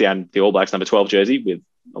locked down the All Blacks number 12 jersey with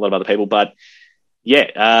a lot of other people, but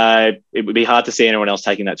it would be hard to see anyone else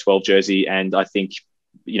taking that 12 jersey. And I think,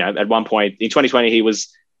 at one point in 2020, he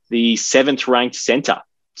was the 7th ranked centre.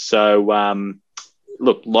 So,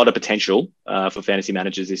 look, a lot of potential for fantasy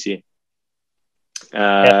managers this year.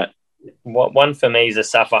 One for me is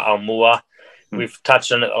Asafa Almua. We've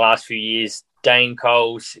touched on it the last few years. Dane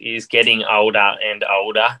Coles is getting older and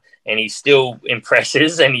older, and he still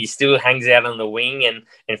impresses, and he still hangs out on the wing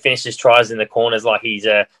and finishes tries in the corners like he's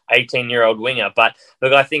a 18-year-old winger. But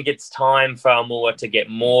look, I think it's time for Almua to get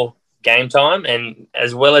more game time, and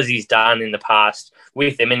as well as he's done in the past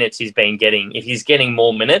with the minutes he's been getting, if he's getting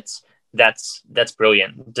more minutes, that's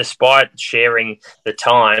brilliant. Despite sharing the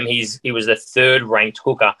time, he was the 3rd ranked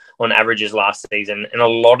hooker on averages last season, and a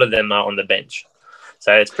lot of them are on the bench.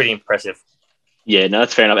 So it's pretty impressive. Yeah, no,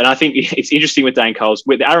 that's fair enough. And I think it's interesting with Dane Coles.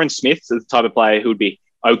 With Aaron Smith, the type of player who would be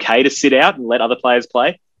okay to sit out and let other players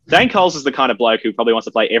play. Dane Coles is the kind of bloke who probably wants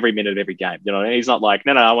to play every minute of every game. You know, he's not like,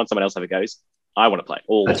 no, I want someone else to have a go. I want to play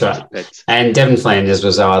all. That's right. And Devon Flanders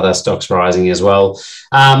was our other stocks rising as well.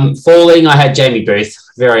 Falling, I had Jamie Booth.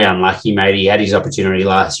 Very unlucky, mate. He had his opportunity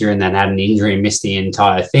last year and then had an injury and missed the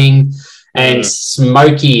entire thing. And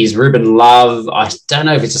Smokey is Ruben Love. I don't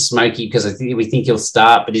know if it's a Smokey because we think he'll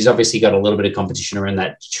start, but he's obviously got a little bit of competition around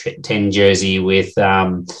that 10 jersey with,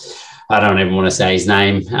 I don't even want to say his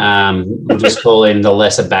name. We'll just call him the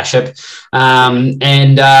lesser Bishop.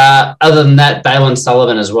 And other than that, Balin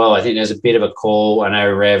Sullivan as well. I think there's a bit of a call. I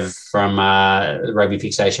know Rev from the Rugby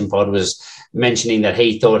Fixation Pod was mentioning that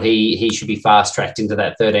he thought he should be fast-tracked into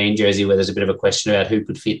that 13 jersey where there's a bit of a question about who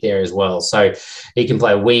could fit there as well. So he can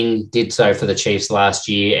play wing, did so for the Chiefs last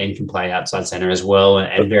year, and can play outside centre as well,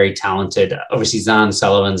 and very talented. Obviously, Zahn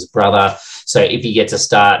Sullivan's brother. So if he gets a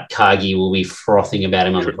start, Cargie will be frothing about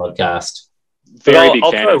him on the podcast. Very big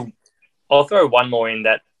fan. I'll throw one more in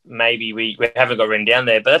that maybe we haven't got written down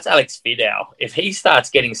there, but that's Alex Fidow. If he starts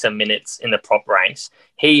getting some minutes in the prop ranks,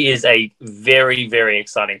 he is a very, very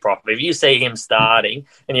exciting prop. If you see him starting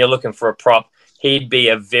and you're looking for a prop, he'd be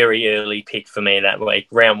a very early pick for me that week.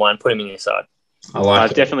 Round 1, put him in your side.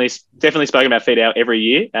 I've definitely spoken about Fidow every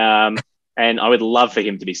year, and I would love for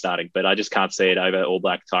him to be starting, but I just can't see it over All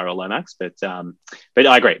Black Tyrell Lomax. But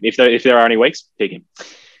I agree. If there are any weeks, pick him.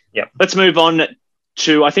 Yeah. Let's move on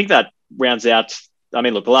to, I think that rounds out. I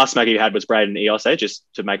mean, look, the last smoker you had was Braden Eose, just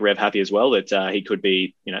to make Rev happy as well, that he could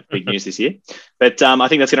be, big news this year. But I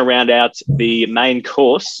think that's going to round out the main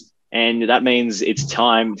course, and that means it's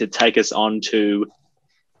time to take us on to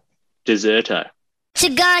Deserto.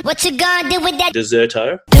 What you gonna do with that?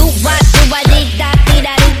 Deserto.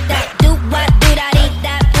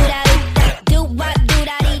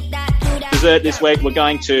 Desert this week, we're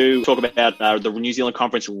going to talk about the New Zealand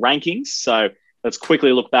Conference rankings. So let's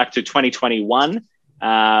quickly look back to 2021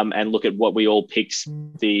 and look at what we all picked,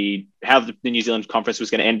 how the New Zealand Conference was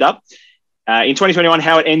going to end up. In 2021,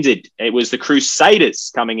 how it ended, it was the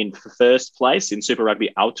Crusaders coming in for first place in Super Rugby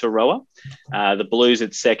Aotearoa, the Blues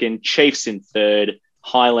at second, Chiefs in third,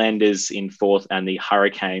 Highlanders in fourth, and the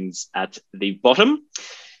Hurricanes at the bottom.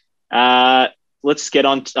 Let's get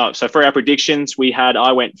on. So for our predictions,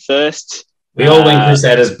 I went first. We all went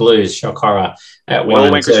Crusaders Blues, shock horror. We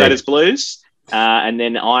all went Crusaders Blues. And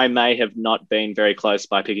then I may have not been very close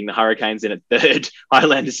by picking the Hurricanes in at third,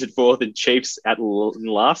 Highlanders at fourth, and Chiefs at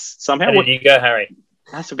last somehow. How did you go, Harry?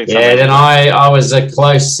 Then I was a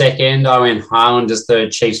close second. I went Highlanders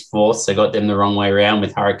third, Chiefs fourth, so got them the wrong way around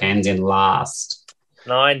with Hurricanes in last.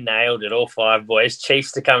 And I nailed it, all 5 boys.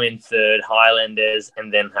 Chiefs to come in third, Highlanders,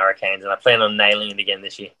 and then Hurricanes. And I plan on nailing it again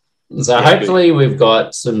this year. So hopefully we've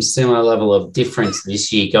got some similar level of difference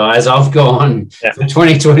this year, guys. I've gone for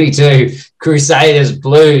 2022, Crusaders,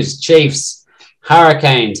 Blues, Chiefs,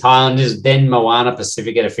 Hurricanes, Highlanders, then Moana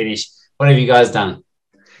Pacifica to finish. What have you guys done?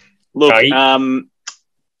 Look,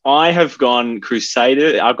 I have gone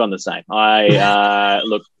Crusader. I've gone the same.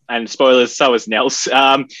 Look, and spoilers, so has Nels.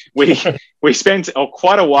 We spent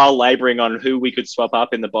quite a while labouring on who we could swap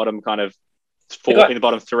up in the bottom in the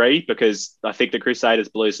bottom 3, because I think the Crusaders,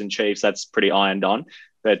 Blues, and Chiefs, that's pretty ironed on,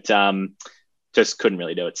 but just couldn't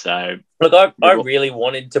really do it. So look, I really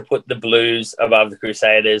wanted to put the Blues above the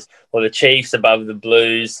Crusaders or the Chiefs above the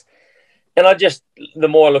Blues. And the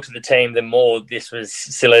more I looked at the team, the more this was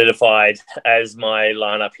solidified as my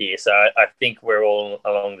lineup here. So I think we're all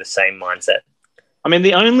along the same mindset. I mean,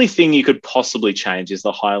 the only thing you could possibly change is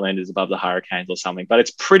the Highlanders above the Hurricanes or something, but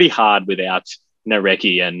it's pretty hard without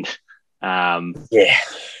Nareki and... Yeah,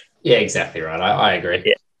 exactly right. I agree.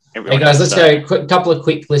 Yeah. Hey guys, let's go. Couple of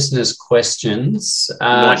quick listeners' questions.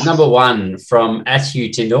 Nice. Number one from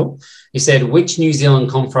Hugh Tyndall. He said, which New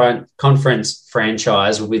Zealand conference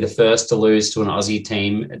franchise will be the first to lose to an Aussie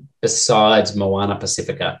team besides Moana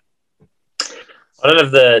Pacifica? I don't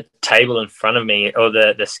have the table in front of me or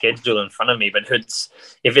the schedule in front of me, but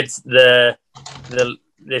if it's the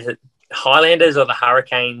Highlanders or the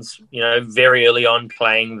Hurricanes, very early on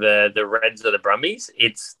playing the Reds or the Brumbies,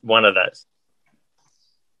 it's one of those.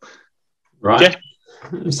 Right.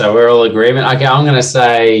 Yeah. So we're all in agreement. Okay, I'm going to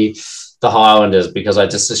say the Highlanders because I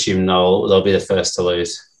just assume they'll be the first to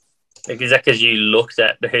lose. Is that because you looked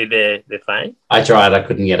at who they're playing? I tried. I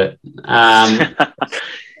couldn't get it.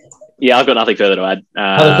 Yeah, I've got nothing further to add.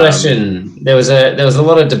 Another question. There was a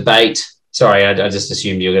lot of debate. Sorry, I just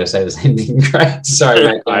assumed you were going to say the same thing. Great. Sorry,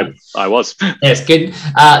 mate. I was. Yes, good.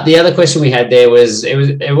 The other question we had there was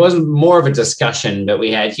it was more of a discussion, but we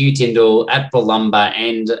had Hugh Tyndall at Balumba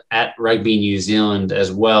and at Rugby New Zealand as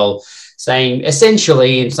well, saying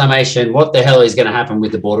essentially in summation, what the hell is going to happen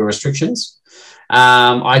with the border restrictions?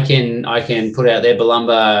 I can put out there.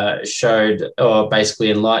 Balumba showed or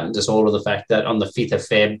basically enlightened us all to the fact that on the 5th of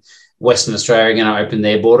Feb, Western Australia are going to open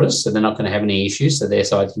their borders, so they're not going to have any issues. So their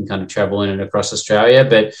side can kind of travel in and across Australia.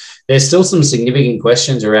 But there's still some significant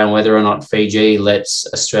questions around whether or not Fiji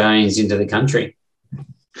lets Australians into the country.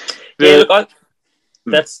 Yeah, look,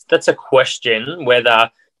 that's a question whether,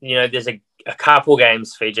 there's a couple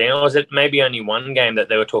games Fiji, or is it maybe only one game that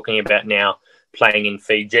they were talking about now playing in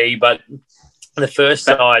Fiji, but the first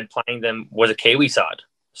side playing them was a Kiwi side.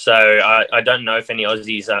 So I don't know if any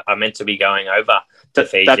Aussies are meant to be going over to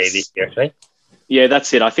Fiji this year, actually. Yeah,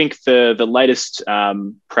 that's it. I think the latest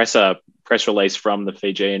press release from the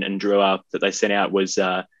Fijian and Drua that they sent out was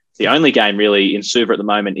the only game really in Suva at the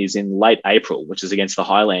moment is in late April, which is against the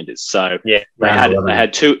Highlanders. So yeah, they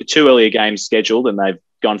had two earlier games scheduled and they've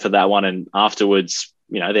gone for that one. And afterwards,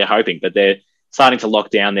 they're hoping, but they're starting to lock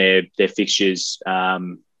down their fixtures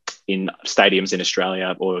in stadiums in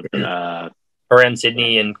Australia or around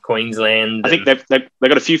Sydney and Queensland. I think they've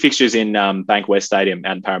got a few fixtures in Bank West Stadium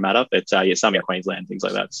and Parramatta, but some in Queensland, things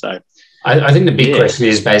like that. So I think the big question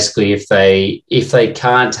is basically if they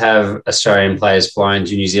can't have Australian players flying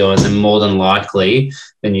to New Zealand, then more than likely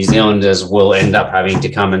the New Zealanders will end up having to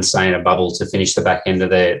come and stay in a bubble to finish the back end of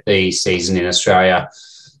the season in Australia.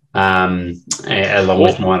 Along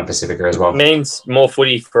with Moana Pacifica as well. Means more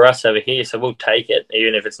footy for us over here, so we'll take it,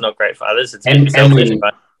 even if it's not great for others. It's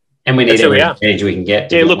and we need every edge we can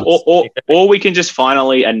get. Yeah, look, or we can just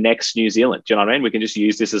finally annex New Zealand. Do you know what I mean? We can just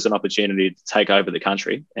use this as an opportunity to take over the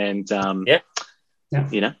country, and and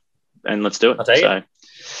let's do it. I'll take it.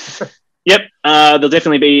 Yep, there'll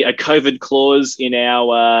definitely be a COVID clause in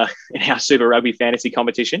our Super Rugby fantasy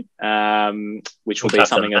competition, which will be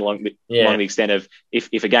something along the extent of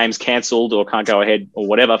if a game's cancelled or can't go ahead or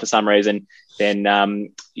whatever for some reason,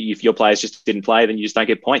 then if your players just didn't play, then you just don't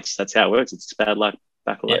get points. That's how it works. It's bad luck.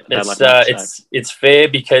 It's fair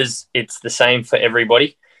because it's the same for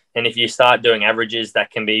everybody. And if you start doing averages,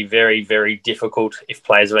 that can be very, very difficult if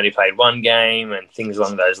players have only played one game and things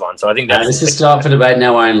along those lines. So I think that's... Let's just start for debate in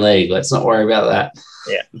our own league. Let's not worry about that.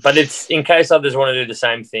 Yeah, but it's in case others want to do the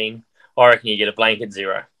same thing, I reckon you get a blanket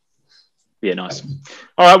 0. Yeah, nice.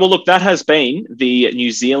 All right, well, look, that has been the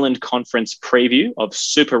New Zealand Conference preview of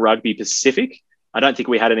Super Rugby Pacific. I don't think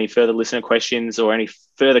we had any further listener questions or any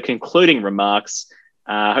further concluding remarks.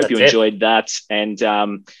 I hope you enjoyed that. And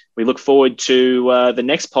we look forward to the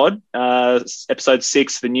next pod, episode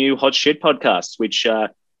 6, the new Hot Shit podcast, which,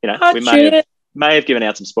 we may have given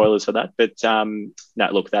out some spoilers for that. But no,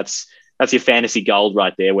 look, that's your fantasy gold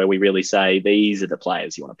right there, where we really say these are the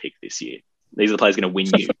players you want to pick this year. These are the players going to win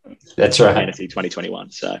you. That's right. Fantasy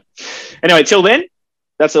 2021. So anyway, till then,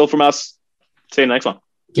 that's all from us. See you in the next one.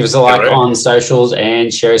 Give us a like on socials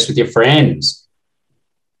and share us with your friends.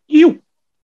 You.